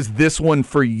critical is this one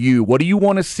for you? What do you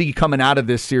want to see coming out of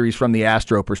this series from the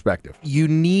Astro perspective? You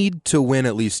need to win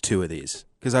at least 2 of these.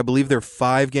 Because I believe they're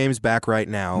 5 games back right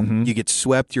now. Mm-hmm. You get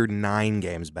swept, you're 9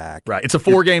 games back. Right. It's a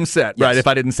 4-game set, yes. Right, if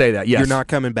I didn't say that. Yes. You're not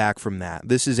coming back from that.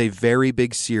 This is a very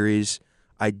big series.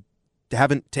 I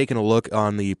haven't taken a look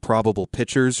on the probable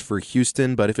pitchers for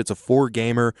Houston, but if it's a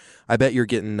 4-gamer, I bet you're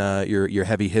getting your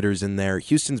heavy hitters in there.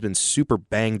 Houston's been super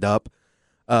banged up.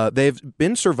 They've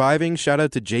been surviving. Shout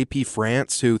out to JP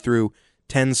France, who through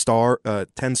 10 starts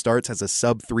has a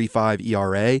sub-3.5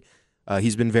 ERA.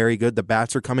 He's been very good. The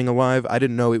bats are coming alive. I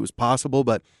didn't know it was possible,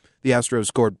 but the Astros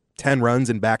scored 10 runs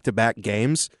in back-to-back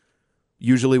games.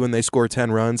 Usually when they score 10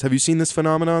 runs, have you seen this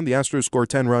phenomenon? The Astros score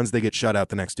 10 runs, they get shut out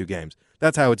the next 2 games.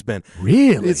 That's how it's been.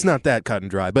 Really? It's not that cut and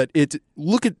dry, but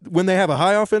look at when they have a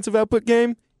high offensive output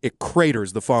game, it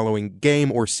craters the following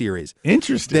game or series.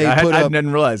 Interesting. I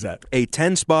didn't realize that. A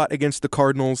 10 spot against the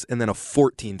Cardinals and then a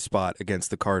 14 spot against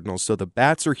the Cardinals. So the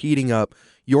bats are heating up.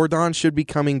 Yordan should be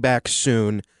coming back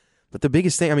soon. But the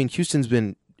biggest thing, I mean, Houston's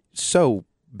been so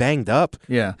banged up.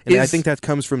 Yeah. And I think that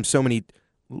comes from so many,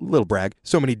 little brag,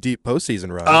 so many deep postseason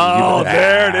runs. Oh,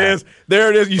 there it is. There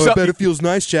it is. I bet it feels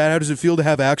nice, Chad. How does it feel to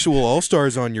have actual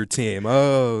All-Stars on your team?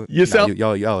 Oh,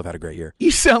 y'all have had a great year. You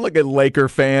sound like a Laker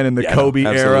fan in the Kobe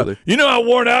era. You know how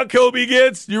worn out Kobe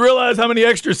gets? You realize how many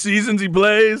extra seasons he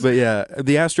plays? But yeah,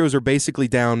 the Astros are basically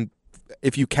down,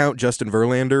 if you count Justin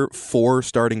Verlander, 4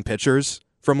 starting pitchers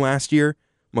from last year.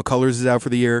 McCullers is out for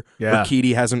the year. Yeah.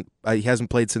 Urquidy hasn't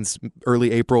played since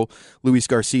early April. Luis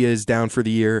Garcia is down for the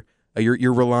year.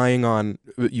 You relied on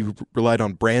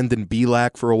Brandon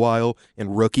Bielak for a while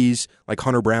and rookies like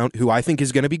Hunter Brown, who I think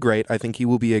is going to be great. I think he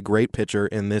will be a great pitcher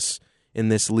in this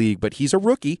league, but he's a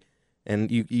rookie, and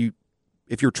you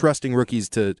if you're trusting rookies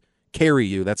to carry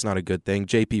you, that's not a good thing.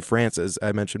 JP France, as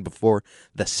I mentioned before,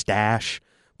 the stash.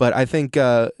 But I think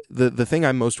the thing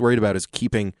I'm most worried about is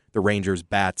keeping the Rangers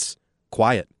bats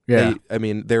quiet. Yeah.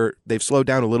 They've slowed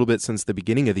down a little bit since the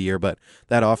beginning of the year, but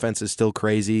that offense is still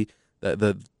crazy.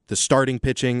 The starting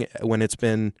pitching, when it's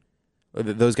been,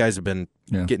 those guys have been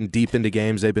getting deep into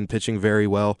games. They've been pitching very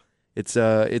well. It's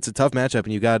a tough matchup,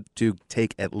 and you got to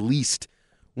take at least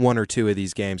 1 or 2 of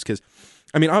these games because,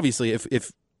 I mean, obviously,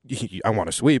 if I want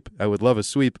a sweep, I would love a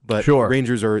sweep, but sure.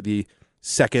 Rangers are the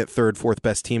 2nd, 3rd, 4th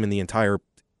best team in the entire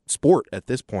sport at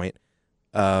this point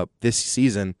this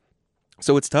season.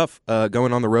 So it's tough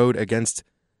going on the road against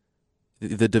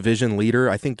the division leader.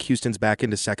 I think Houston's back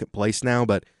into 2nd place now,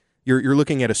 but you're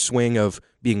looking at a swing of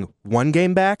being 1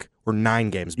 game back or 9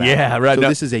 games back. Yeah, right. So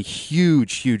this is a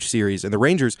huge, huge series. And the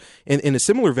Rangers, in a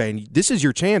similar vein, this is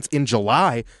your chance in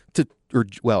July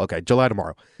July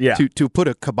tomorrow. Yeah. To put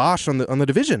a kibosh on the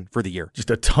division for the year. Just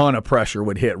a ton of pressure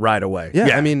would hit right away.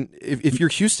 Yeah. I mean, if you're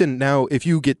Houston now, if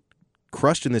you get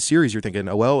crushed in this series, you're thinking,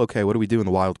 oh, well, okay, what do we do in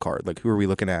the wild card? Like, who are we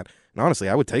looking at? And honestly,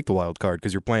 I would take the wild card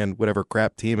because you're playing whatever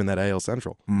crap team in that AL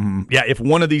Central. Mm-hmm. Yeah, if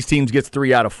one of these teams gets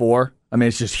 3 out of 4, I mean,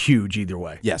 it's just huge either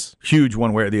way. Yes. Huge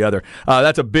one way or the other.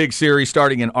 That's a big series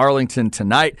starting in Arlington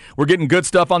tonight. We're getting good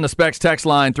stuff on the Specs text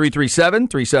line,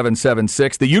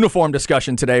 337-3776. The uniform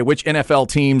discussion today, which NFL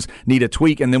teams need a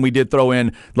tweak, and then we did throw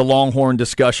in the Longhorn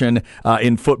discussion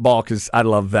in football because I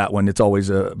love that one. It's always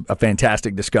a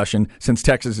fantastic discussion since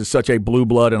Texas is such a blue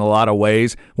blood in a lot of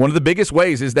ways. One of the biggest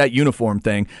ways is that uniform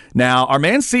thing. Now, our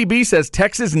man CB says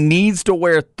Texas needs to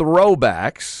wear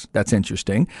throwbacks. That's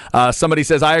interesting. Somebody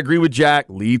says, I agree with Jack.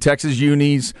 Leave Texas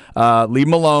unis. Leave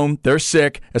them alone. They're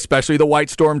sick, especially the white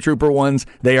Stormtrooper ones.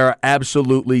 They are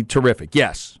absolutely terrific.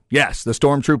 Yes, the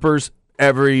Stormtroopers,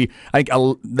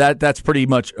 that's pretty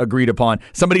much agreed upon.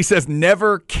 Somebody says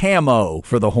never camo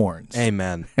for the horns.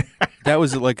 Amen. That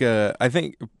was I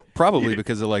think probably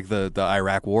because of the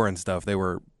Iraq War and stuff. They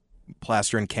were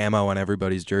plastering camo on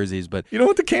everybody's jerseys, but you don't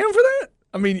want the camo for that?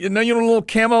 I mean, you know, a little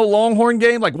camo Longhorn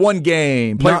game, like one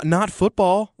game. Not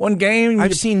football. One game.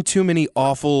 I've seen too many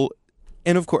awful,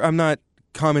 and of course, I'm not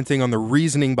commenting on the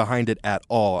reasoning behind it at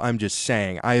all. I'm just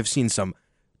saying I have seen some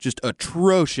just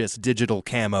atrocious digital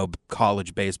camo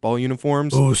college baseball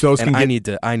uniforms. Oh, so those I need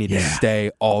to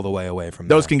stay all the way away from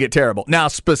those. Can get terrible. Now,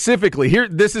 specifically here,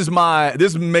 this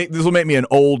will make me an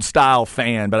old style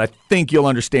fan, but I think you'll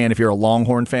understand if you're a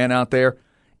Longhorn fan out there.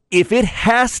 If it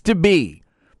has to be,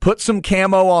 put some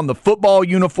camo on the football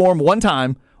uniform one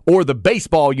time or the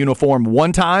baseball uniform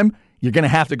one time, you're going to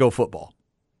have to go football.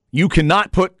 You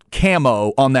cannot put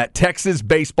camo on that Texas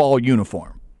baseball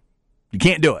uniform. You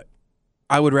can't do it.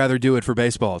 I would rather do it for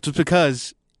baseball just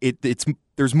because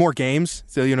there's more games.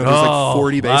 So, there's like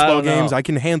 40 baseball games. I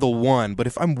can handle one. But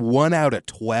if I'm 1 out of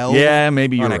 12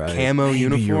 maybe you're on a right. camo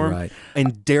uniform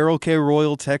and Darrell K.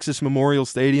 Royal Texas Memorial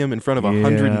Stadium in front of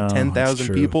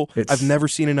 110,000 people, I've never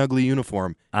seen an ugly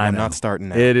uniform. I'm not starting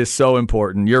now. It is so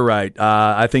important. You're right.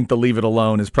 I think the leave it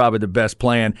alone is probably the best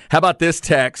plan. How about this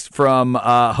text from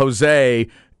Jose?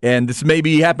 And this may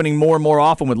be happening more and more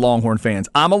often with Longhorn fans.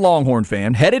 I'm a Longhorn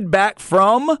fan, headed back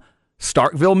from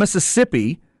Starkville,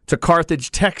 Mississippi to Carthage,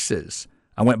 Texas.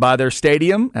 I went by their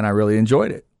stadium, and I really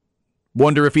enjoyed it.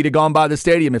 Wonder if he'd have gone by the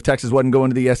stadium if Texas wasn't going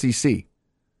to the SEC.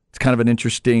 It's kind of an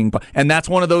interesting – and that's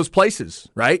one of those places,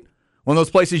 right? One of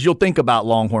those places you'll think about,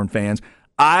 Longhorn fans.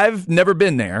 I've never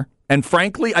been there, and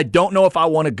frankly, I don't know if I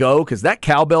want to go because that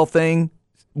cowbell thing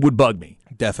would bug me.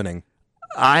 Deafening.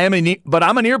 But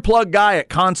I'm an earplug guy at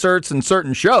concerts and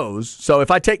certain shows. So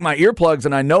if I take my earplugs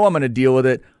and I know I'm going to deal with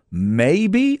it,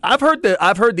 maybe I've heard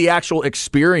the actual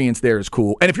experience there is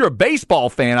cool. And if you're a baseball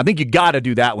fan, I think you got to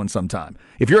do that one sometime.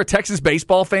 If you're a Texas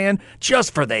baseball fan,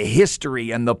 just for the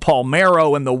history and the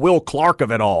Palmeiro and the Will Clark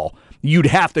of it all, you'd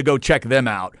have to go check them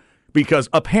out. Because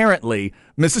apparently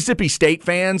Mississippi State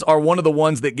fans are one of the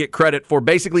ones that get credit for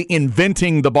basically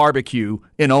inventing the barbecue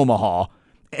in Omaha.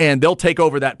 And they'll take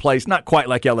over that place, not quite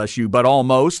like LSU, but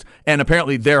almost. And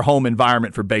apparently their home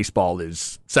environment for baseball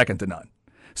is second to none.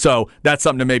 So that's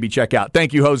something to maybe check out.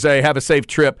 Thank you, Jose. Have a safe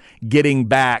trip getting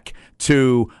back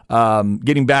home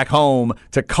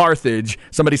to Carthage.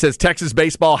 Somebody says Texas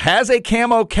baseball has a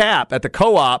camo cap at the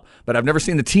co-op, but I've never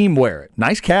seen the team wear it.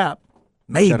 Nice cap.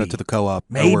 Maybe. Shout out to the co-op.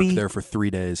 Maybe. I worked there for 3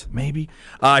 days. Maybe.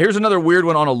 Here's another weird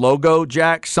one on a logo,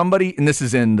 Jack. Somebody, and this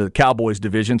is in the Cowboys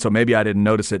division, so maybe I didn't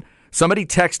notice it. Somebody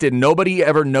texted, nobody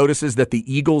ever notices that the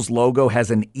Eagles logo has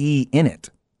an E in it.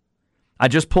 I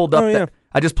just pulled up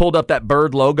that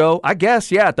bird logo. I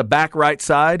guess, at the back right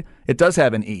side, it does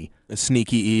have an E. A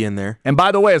sneaky E in there. And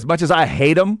by the way, as much as I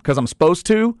hate them because I'm supposed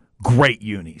to, great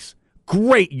unis.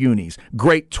 Great unis.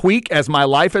 Great tweak as my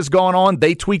life has gone on.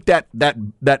 They tweaked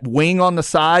that wing on the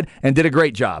side and did a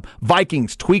great job.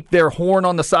 Vikings tweaked their horn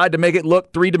on the side to make it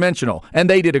look three-dimensional, and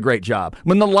they did a great job.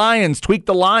 When the Lions tweaked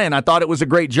the lion, I thought it was a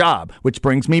great job, which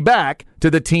brings me back to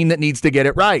the team that needs to get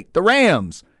it right, the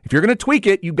Rams. If you're going to tweak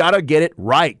it, you got to get it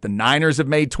right. The Niners have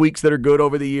made tweaks that are good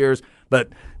over the years, but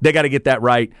they got to get that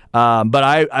right.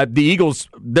 But the Eagles,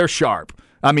 they're sharp.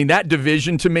 I mean, that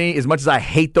division to me, as much as I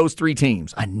hate those three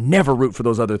teams, I never root for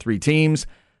those other three teams.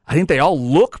 I think they all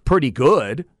look pretty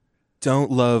good.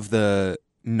 Don't love the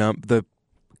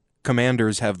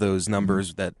Commanders have those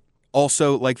numbers that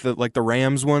also like the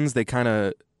Rams ones. They kind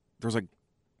of there's like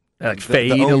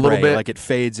fade a little bit, like it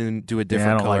fades into a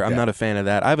different color. I'm not a fan of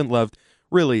that. I haven't loved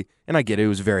really, and I get it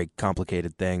was a very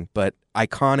complicated thing, but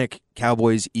iconic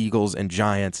Cowboys, Eagles, and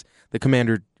Giants. The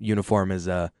Commander uniform is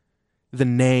the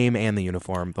name and the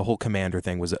uniform, the whole Commander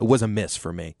thing was a miss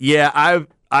for me. Yeah,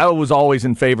 I was always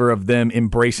in favor of them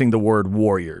embracing the word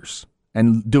warriors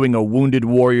and doing a wounded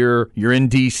warrior. You're in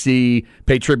D.C.,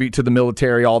 pay tribute to the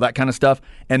military, all that kind of stuff.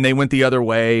 And they went the other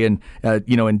way and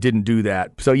didn't do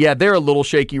that. So, yeah, they're a little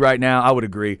shaky right now. I would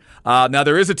agree. Now,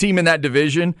 there is a team in that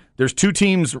division. There's two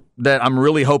teams that I'm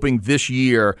really hoping this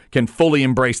year can fully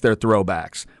embrace their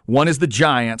throwbacks. One is the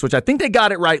Giants, which I think they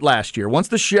got it right last year. Once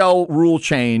the shell rule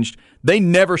changed, they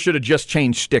never should have just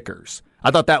changed stickers.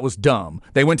 I thought that was dumb.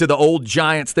 They went to the old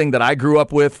Giants thing that I grew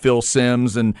up with, Phil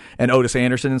Simms and Otis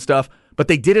Anderson and stuff, but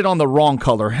they did it on the wrong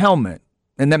color helmet,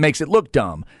 and that makes it look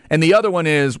dumb. And the other one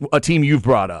is a team you've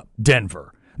brought up,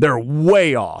 Denver. They're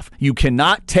way off. You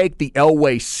cannot take the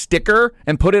Elway sticker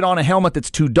and put it on a helmet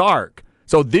that's too dark.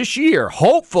 So this year,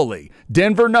 hopefully,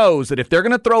 Denver knows that if they're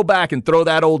going to throw back and throw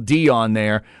that old D on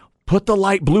there, put the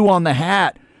light blue on the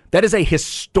hat. That is a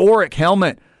historic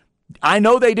helmet. I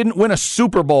know they didn't win a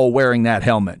Super Bowl wearing that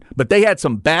helmet, but they had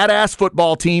some badass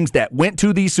football teams that went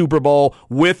to the Super Bowl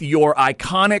with your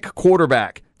iconic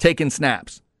quarterback taking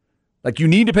snaps. Like, you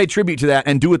need to pay tribute to that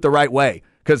and do it the right way.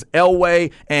 Because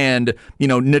Elway and,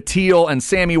 Natil and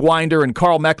Sammy Winder and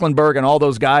Carl Mecklenburg and all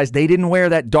those guys, they didn't wear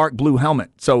that dark blue helmet.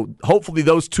 So hopefully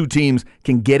those two teams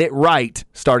can get it right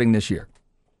starting this year.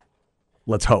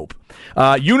 Let's hope.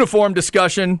 Uniform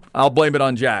discussion, I'll blame it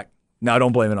on Jack. No,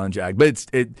 don't blame it on Jack. But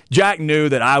Jack knew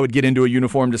that I would get into a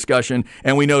uniform discussion,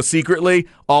 and we know secretly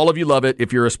all of you love it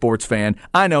if you're a sports fan.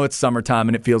 I know it's summertime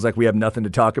and it feels like we have nothing to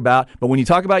talk about, but when you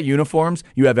talk about uniforms,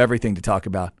 you have everything to talk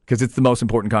about because it's the most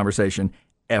important conversation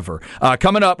ever.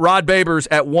 Coming up, Rod Babers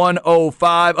at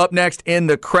 1:05. Up next in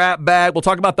the crap bag, we'll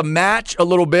talk about the match a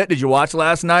little bit. Did you watch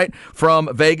last night from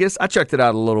Vegas? I checked it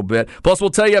out a little bit. Plus, we'll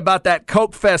tell you about that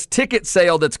Coke Fest ticket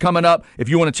sale that's coming up if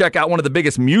you want to check out one of the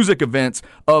biggest music events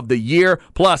of the year.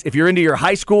 Plus, if you're into your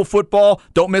high school football,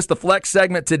 don't miss the Flex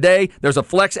segment today. There's a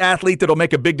Flex athlete that'll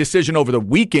make a big decision over the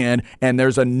weekend, and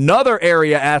there's another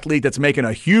area athlete that's making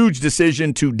a huge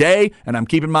decision today, and I'm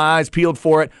keeping my eyes peeled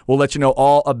for it. We'll let you know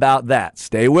all about that.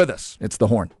 Stay with us. It's The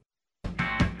Horn.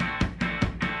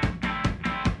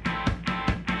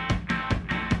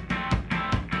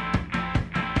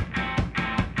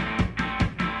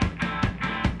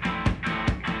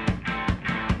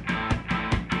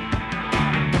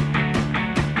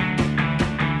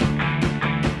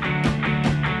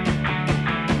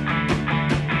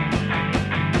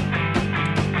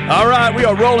 All right, we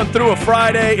are rolling through a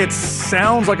Friday. It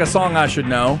sounds like a song I should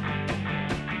know.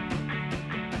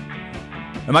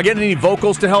 Am I getting any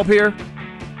vocals to help here?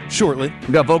 Shortly.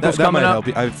 We got vocals that coming might up? help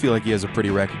you. I feel like he has a pretty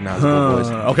recognizable voice.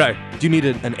 Okay. Do you need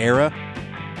an era?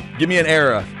 Give me an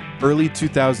era. Early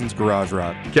 2000s garage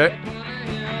rock. Okay.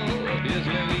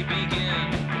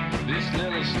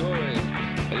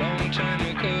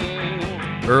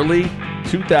 Early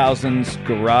 2000s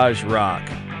garage rock.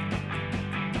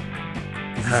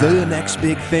 The next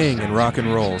big thing in rock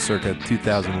and roll circa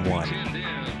 2001.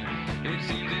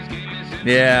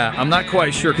 Yeah, I'm not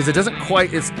quite sure because it doesn't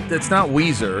quite. It's not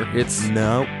Weezer. It's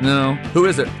no. Who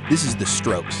is it? This is the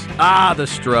Strokes. The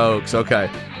Strokes. Okay.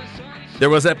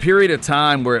 There was that period of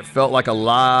time where it felt like a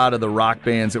lot of the rock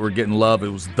bands that were getting love. It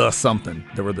was the something.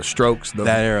 There were the Strokes.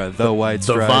 That era, the White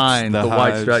Stripes, the Vine, the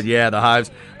White Hives. Stripes. Yeah, the Hives.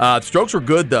 Strokes were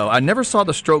good though. I never saw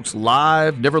the Strokes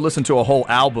live. Never listened to a whole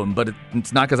album, but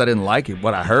it's not because I didn't like it.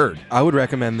 What I heard. I would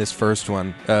recommend this first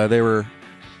one. They were.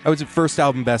 I would say first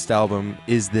album, best album.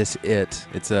 Is This It?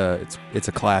 It's a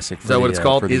classic. Is that what it's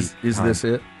called? Is This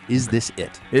It? Is This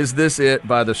It? Is This It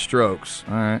by the Strokes.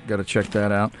 All right, got to check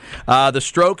that out. The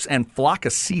Strokes and Flock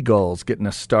of Seagulls getting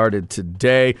us started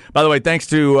today. By the way, thanks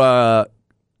to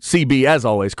CB, as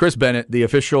always, Chris Bennett, the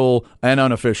official and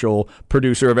unofficial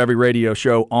producer of every radio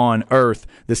show on Earth.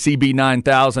 The CB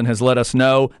 9000 has let us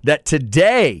know that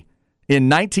today, in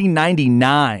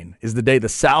 1999, is the day the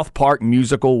South Park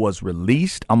musical was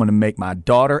released. I'm going to make my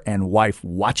daughter and wife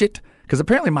watch it because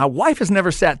apparently my wife has never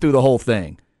sat through the whole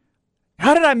thing.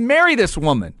 How did I marry this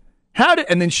woman?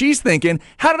 And then she's thinking,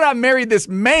 how did I marry this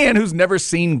man who's never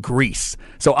seen Grease?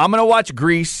 So I'm going to watch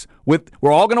Grease. We're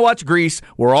all going to watch Grease.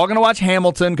 We're all going to watch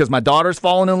Hamilton because my daughter's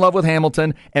fallen in love with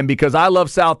Hamilton. And because I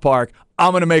love South Park,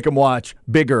 I'm going to make them watch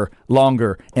Bigger,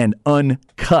 Longer, and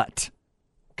Uncut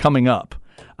coming up.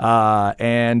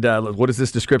 What is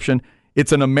this description?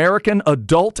 It's an American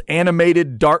adult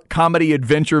animated dark comedy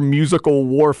adventure musical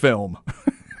war film.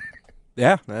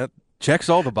 Yeah, that checks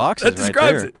all the boxes.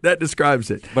 That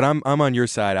describes it. But I'm on your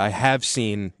side. I have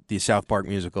seen the South Park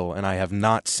musical, and I have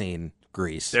not seen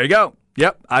Grease. There you go.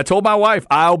 Yep. I told my wife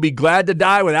I'll be glad to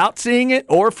die without seeing it,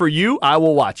 or for you, I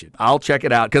will watch it. I'll check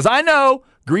it out because I know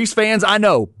Grease fans. I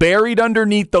know buried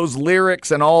underneath those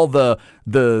lyrics and all the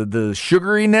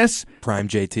sugariness, Prime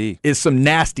JT, is some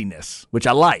nastiness, which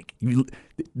I like.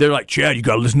 They're like, Chad, you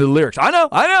got to listen to the lyrics. I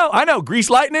know. Grease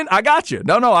Lightning, I got you.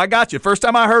 No, I got you. First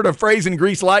time I heard a phrase in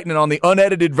Grease Lightning on the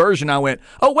unedited version, I went,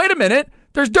 oh, wait a minute.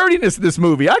 There's dirtiness in this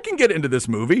movie. I can get into this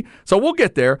movie. So we'll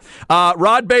get there.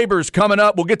 Rod Babers coming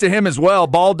up. We'll get to him as well.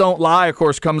 Ball Don't Lie, of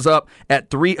course, comes up at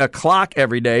 3 o'clock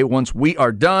every day once we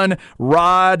are done.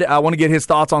 Rod, I want to get his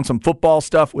thoughts on some football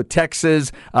stuff with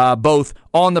Texas, both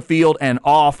on the field and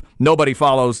off. Nobody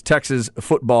follows Texas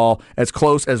football as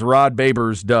close as Rod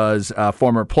Babers does,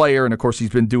 former player. And, of course, he's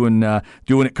been doing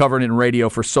it, covering it in radio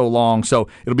for so long. So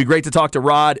it'll be great to talk to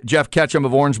Rod. Jeff Ketchum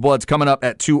of Orange Bloods coming up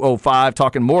at 2:05,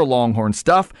 talking more Longhorn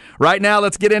stuff. Right now,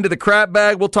 let's get into the crap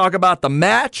bag. We'll talk about the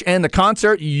match and the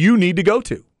concert you need to go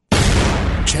to.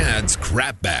 Chad's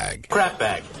crap bag. Crap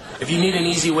bag. If you need an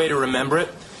easy way to remember it,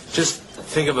 Just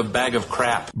think of a bag of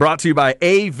crap. Brought to you by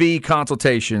AV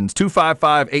Consultations,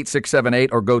 255-8678,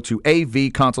 or go to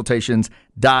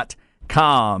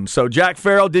avconsultations.com. So, Jack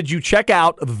Farrell, did you check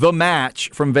out the match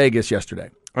from Vegas yesterday?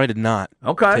 I did not.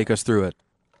 Okay. Take us through it.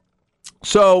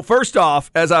 So, first off,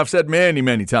 as I've said many,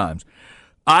 many times,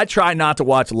 I try not to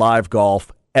watch live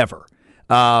golf ever.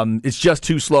 It's just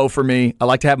too slow for me. I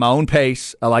like to have my own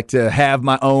pace. I like to have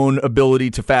my own ability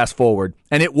to fast forward.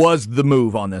 And it was the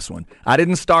move on this one. I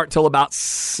didn't start till about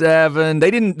 7.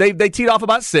 They teed off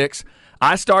about 6.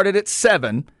 I started at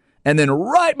 7. And then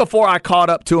right before I caught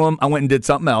up to them, I went and did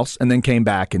something else and then came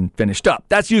back and finished up.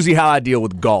 That's usually how I deal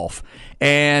with golf.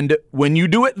 And when you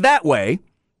do it that way,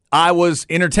 I was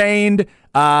entertained.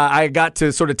 I got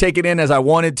to sort of take it in as I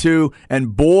wanted to.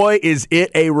 And boy, is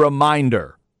it a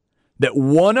reminder that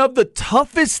one of the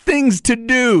toughest things to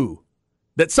do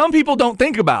that some people don't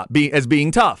think about as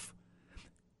being tough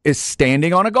is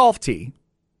standing on a golf tee,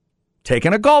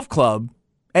 taking a golf club,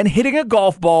 and hitting a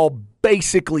golf ball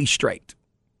basically straight.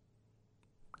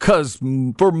 Because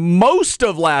for most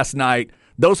of last night,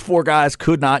 those 4 guys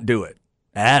could not do it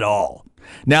at all.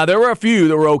 Now, there were a few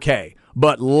that were okay,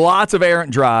 but lots of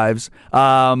errant drives.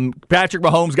 Patrick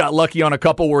Mahomes got lucky on a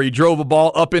couple where he drove a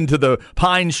ball up into the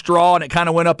pine straw and it kind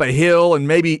of went up a hill and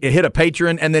maybe it hit a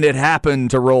patron and then it happened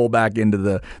to roll back into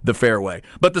the fairway.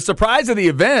 But the surprise of the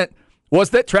event was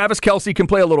that Travis Kelce can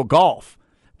play a little golf.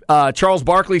 Charles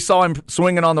Barkley saw him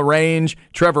swinging on the range.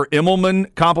 Trevor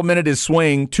Immelman complimented his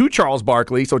swing to Charles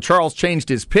Barkley. So Charles changed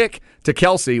his pick to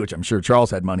Kelce, which I'm sure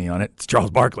Charles had money on it. It's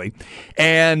Charles Barkley.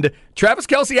 And Travis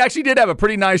Kelce actually did have a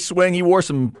pretty nice swing. He wore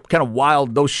some kind of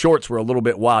wild, those shorts were a little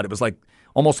bit wild. It was like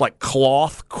almost like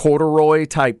cloth corduroy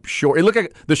type short. It looked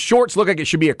like the shorts look like it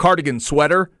should be a cardigan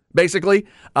sweater, basically.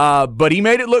 But he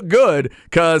made it look good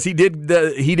because he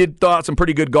did thought some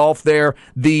pretty good golf there.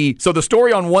 So the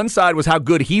story on one side was how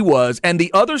good he was, and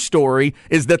the other story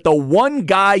is that the one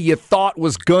guy you thought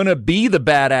was gonna be the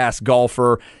badass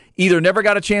golfer either never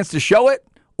got a chance to show it,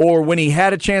 or when he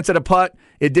had a chance at a putt,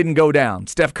 it didn't go down.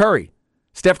 Steph Curry.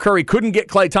 Steph Curry couldn't get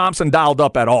Klay Thompson dialed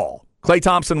up at all. Klay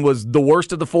Thompson was the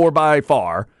worst of the 4 by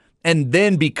far. And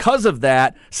then because of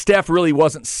that, Steph really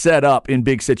wasn't set up in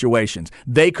big situations.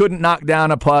 They couldn't knock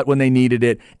down a putt when they needed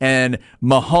it, and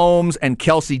Mahomes and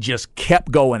Kelce just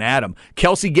kept going at him.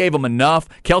 Kelce gave him enough.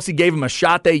 Kelce gave him a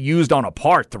shot they used on a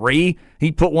par 3.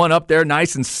 He put one up there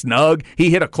nice and snug. He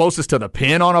hit it closest to the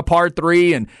pin on a par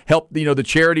 3 and helped the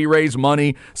charity raise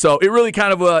money. So it really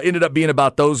kind of ended up being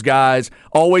about those guys.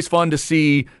 Always fun to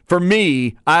see. For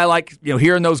me, I like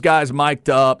hearing those guys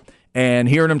mic'd up and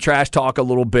hearing them trash talk a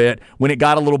little bit. When it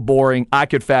got a little boring, I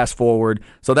could fast forward.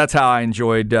 So that's how I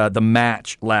enjoyed the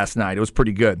match last night. It was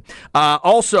pretty good.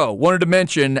 Also, wanted to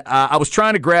mention, I was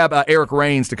trying to grab Eric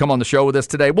Rains to come on the show with us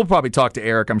today. We'll probably talk to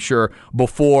Eric, I'm sure,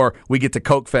 before we get to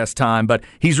Coke Fest time. But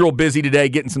he's real busy today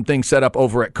getting some things set up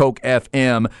over at Coke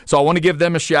FM. So I want to give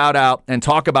them a shout out and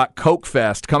talk about Coke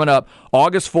Fest coming up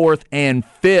August 4th and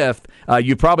 5th.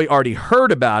 You probably already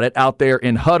heard about it out there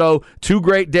in Hutto. 2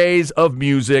 great days of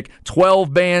music,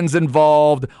 12 bands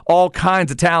involved, all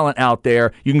kinds of talent out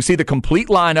there. You can see the complete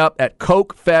lineup at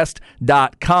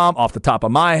cokefest.com. Off the top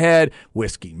of my head,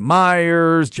 Whiskey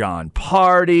Myers, John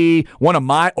Party, one of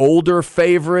my older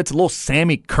favorites, a little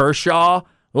Sammy Kershaw,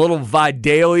 a little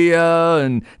Vidalia,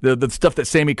 and the stuff that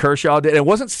Sammy Kershaw did. It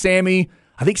wasn't Sammy.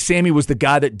 I think Sammy was the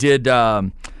guy that did,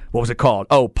 what was it called?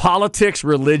 Oh, Politics,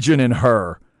 Religion, and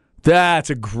Her. That's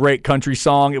a great country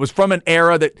song. It was from an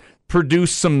era that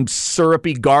produced some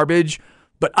syrupy garbage,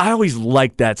 but I always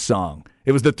liked that song.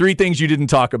 It was the 3 things you didn't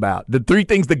talk about. The 3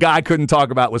 things the guy couldn't talk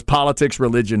about was politics,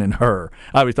 religion, and her.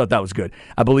 I always thought that was good.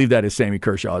 I believe that is Sammy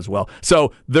Kershaw as well.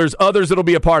 So there's others that'll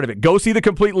be a part of it. Go see the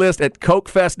complete list at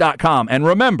cokefest.com. And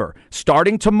remember,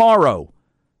 starting tomorrow,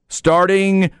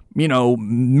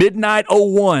 midnight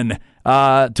 01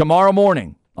 tomorrow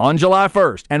morning, on July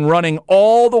 1st, and running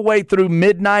all the way through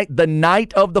midnight the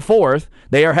night of the 4th,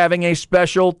 they are having a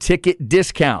special ticket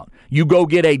discount. You go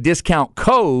get a discount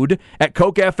code at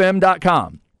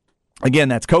cokefm.com. Again,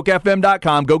 that's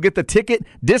cokefm.com. Go get the ticket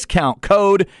discount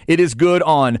code. It is good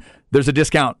on, there's a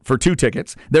discount for 2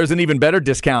 tickets. There's an even better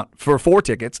discount for 4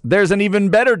 tickets. There's an even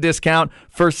better discount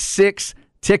for 6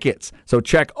 tickets. So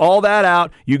check all that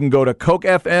out. You can go to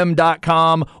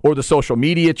cokefm.com or the social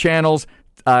media channels.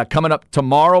 Coming up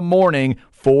tomorrow morning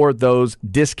for those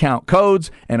discount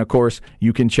codes. And, of course,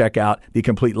 you can check out the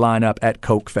complete lineup at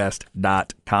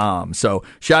CokeFest.com. So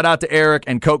shout out to Eric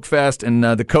and CokeFest and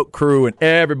the Coke crew and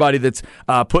everybody that's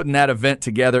putting that event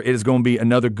together. It is going to be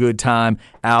another good time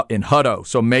out in Hutto.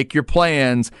 So make your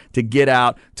plans to get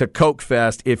out to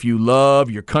CokeFest if you love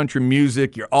your country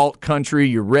music, your alt country,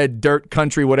 your red dirt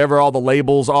country, whatever all the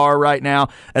labels are right now.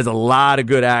 There's a lot of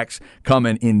good acts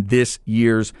coming in this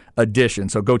year's edition.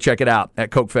 So go check it out at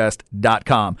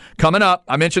CokeFest.com. Coming up,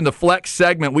 I mentioned the Flex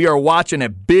segment. We are watching a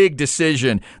big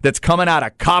decision that's coming out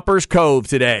of Copper's Cove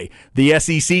today. The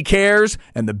SEC cares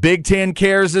and the Big Ten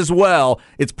cares as well.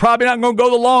 It's probably not going to go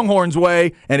the Longhorns'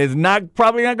 way, and it's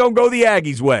probably not going to go the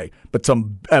Aggies' way. But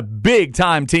a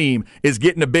big-time team is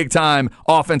getting a big-time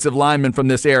offensive lineman from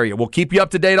this area. We'll keep you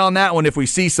up to date on that one if we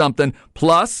see something.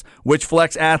 Plus, which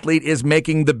Flex athlete is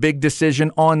making the big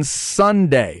decision on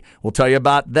Sunday? We'll tell you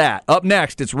about that. Up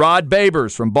next, it's Rod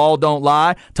Babers from Ball Don't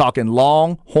Lie talking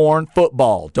Longhorn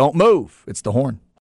football. Don't move. It's the Horn.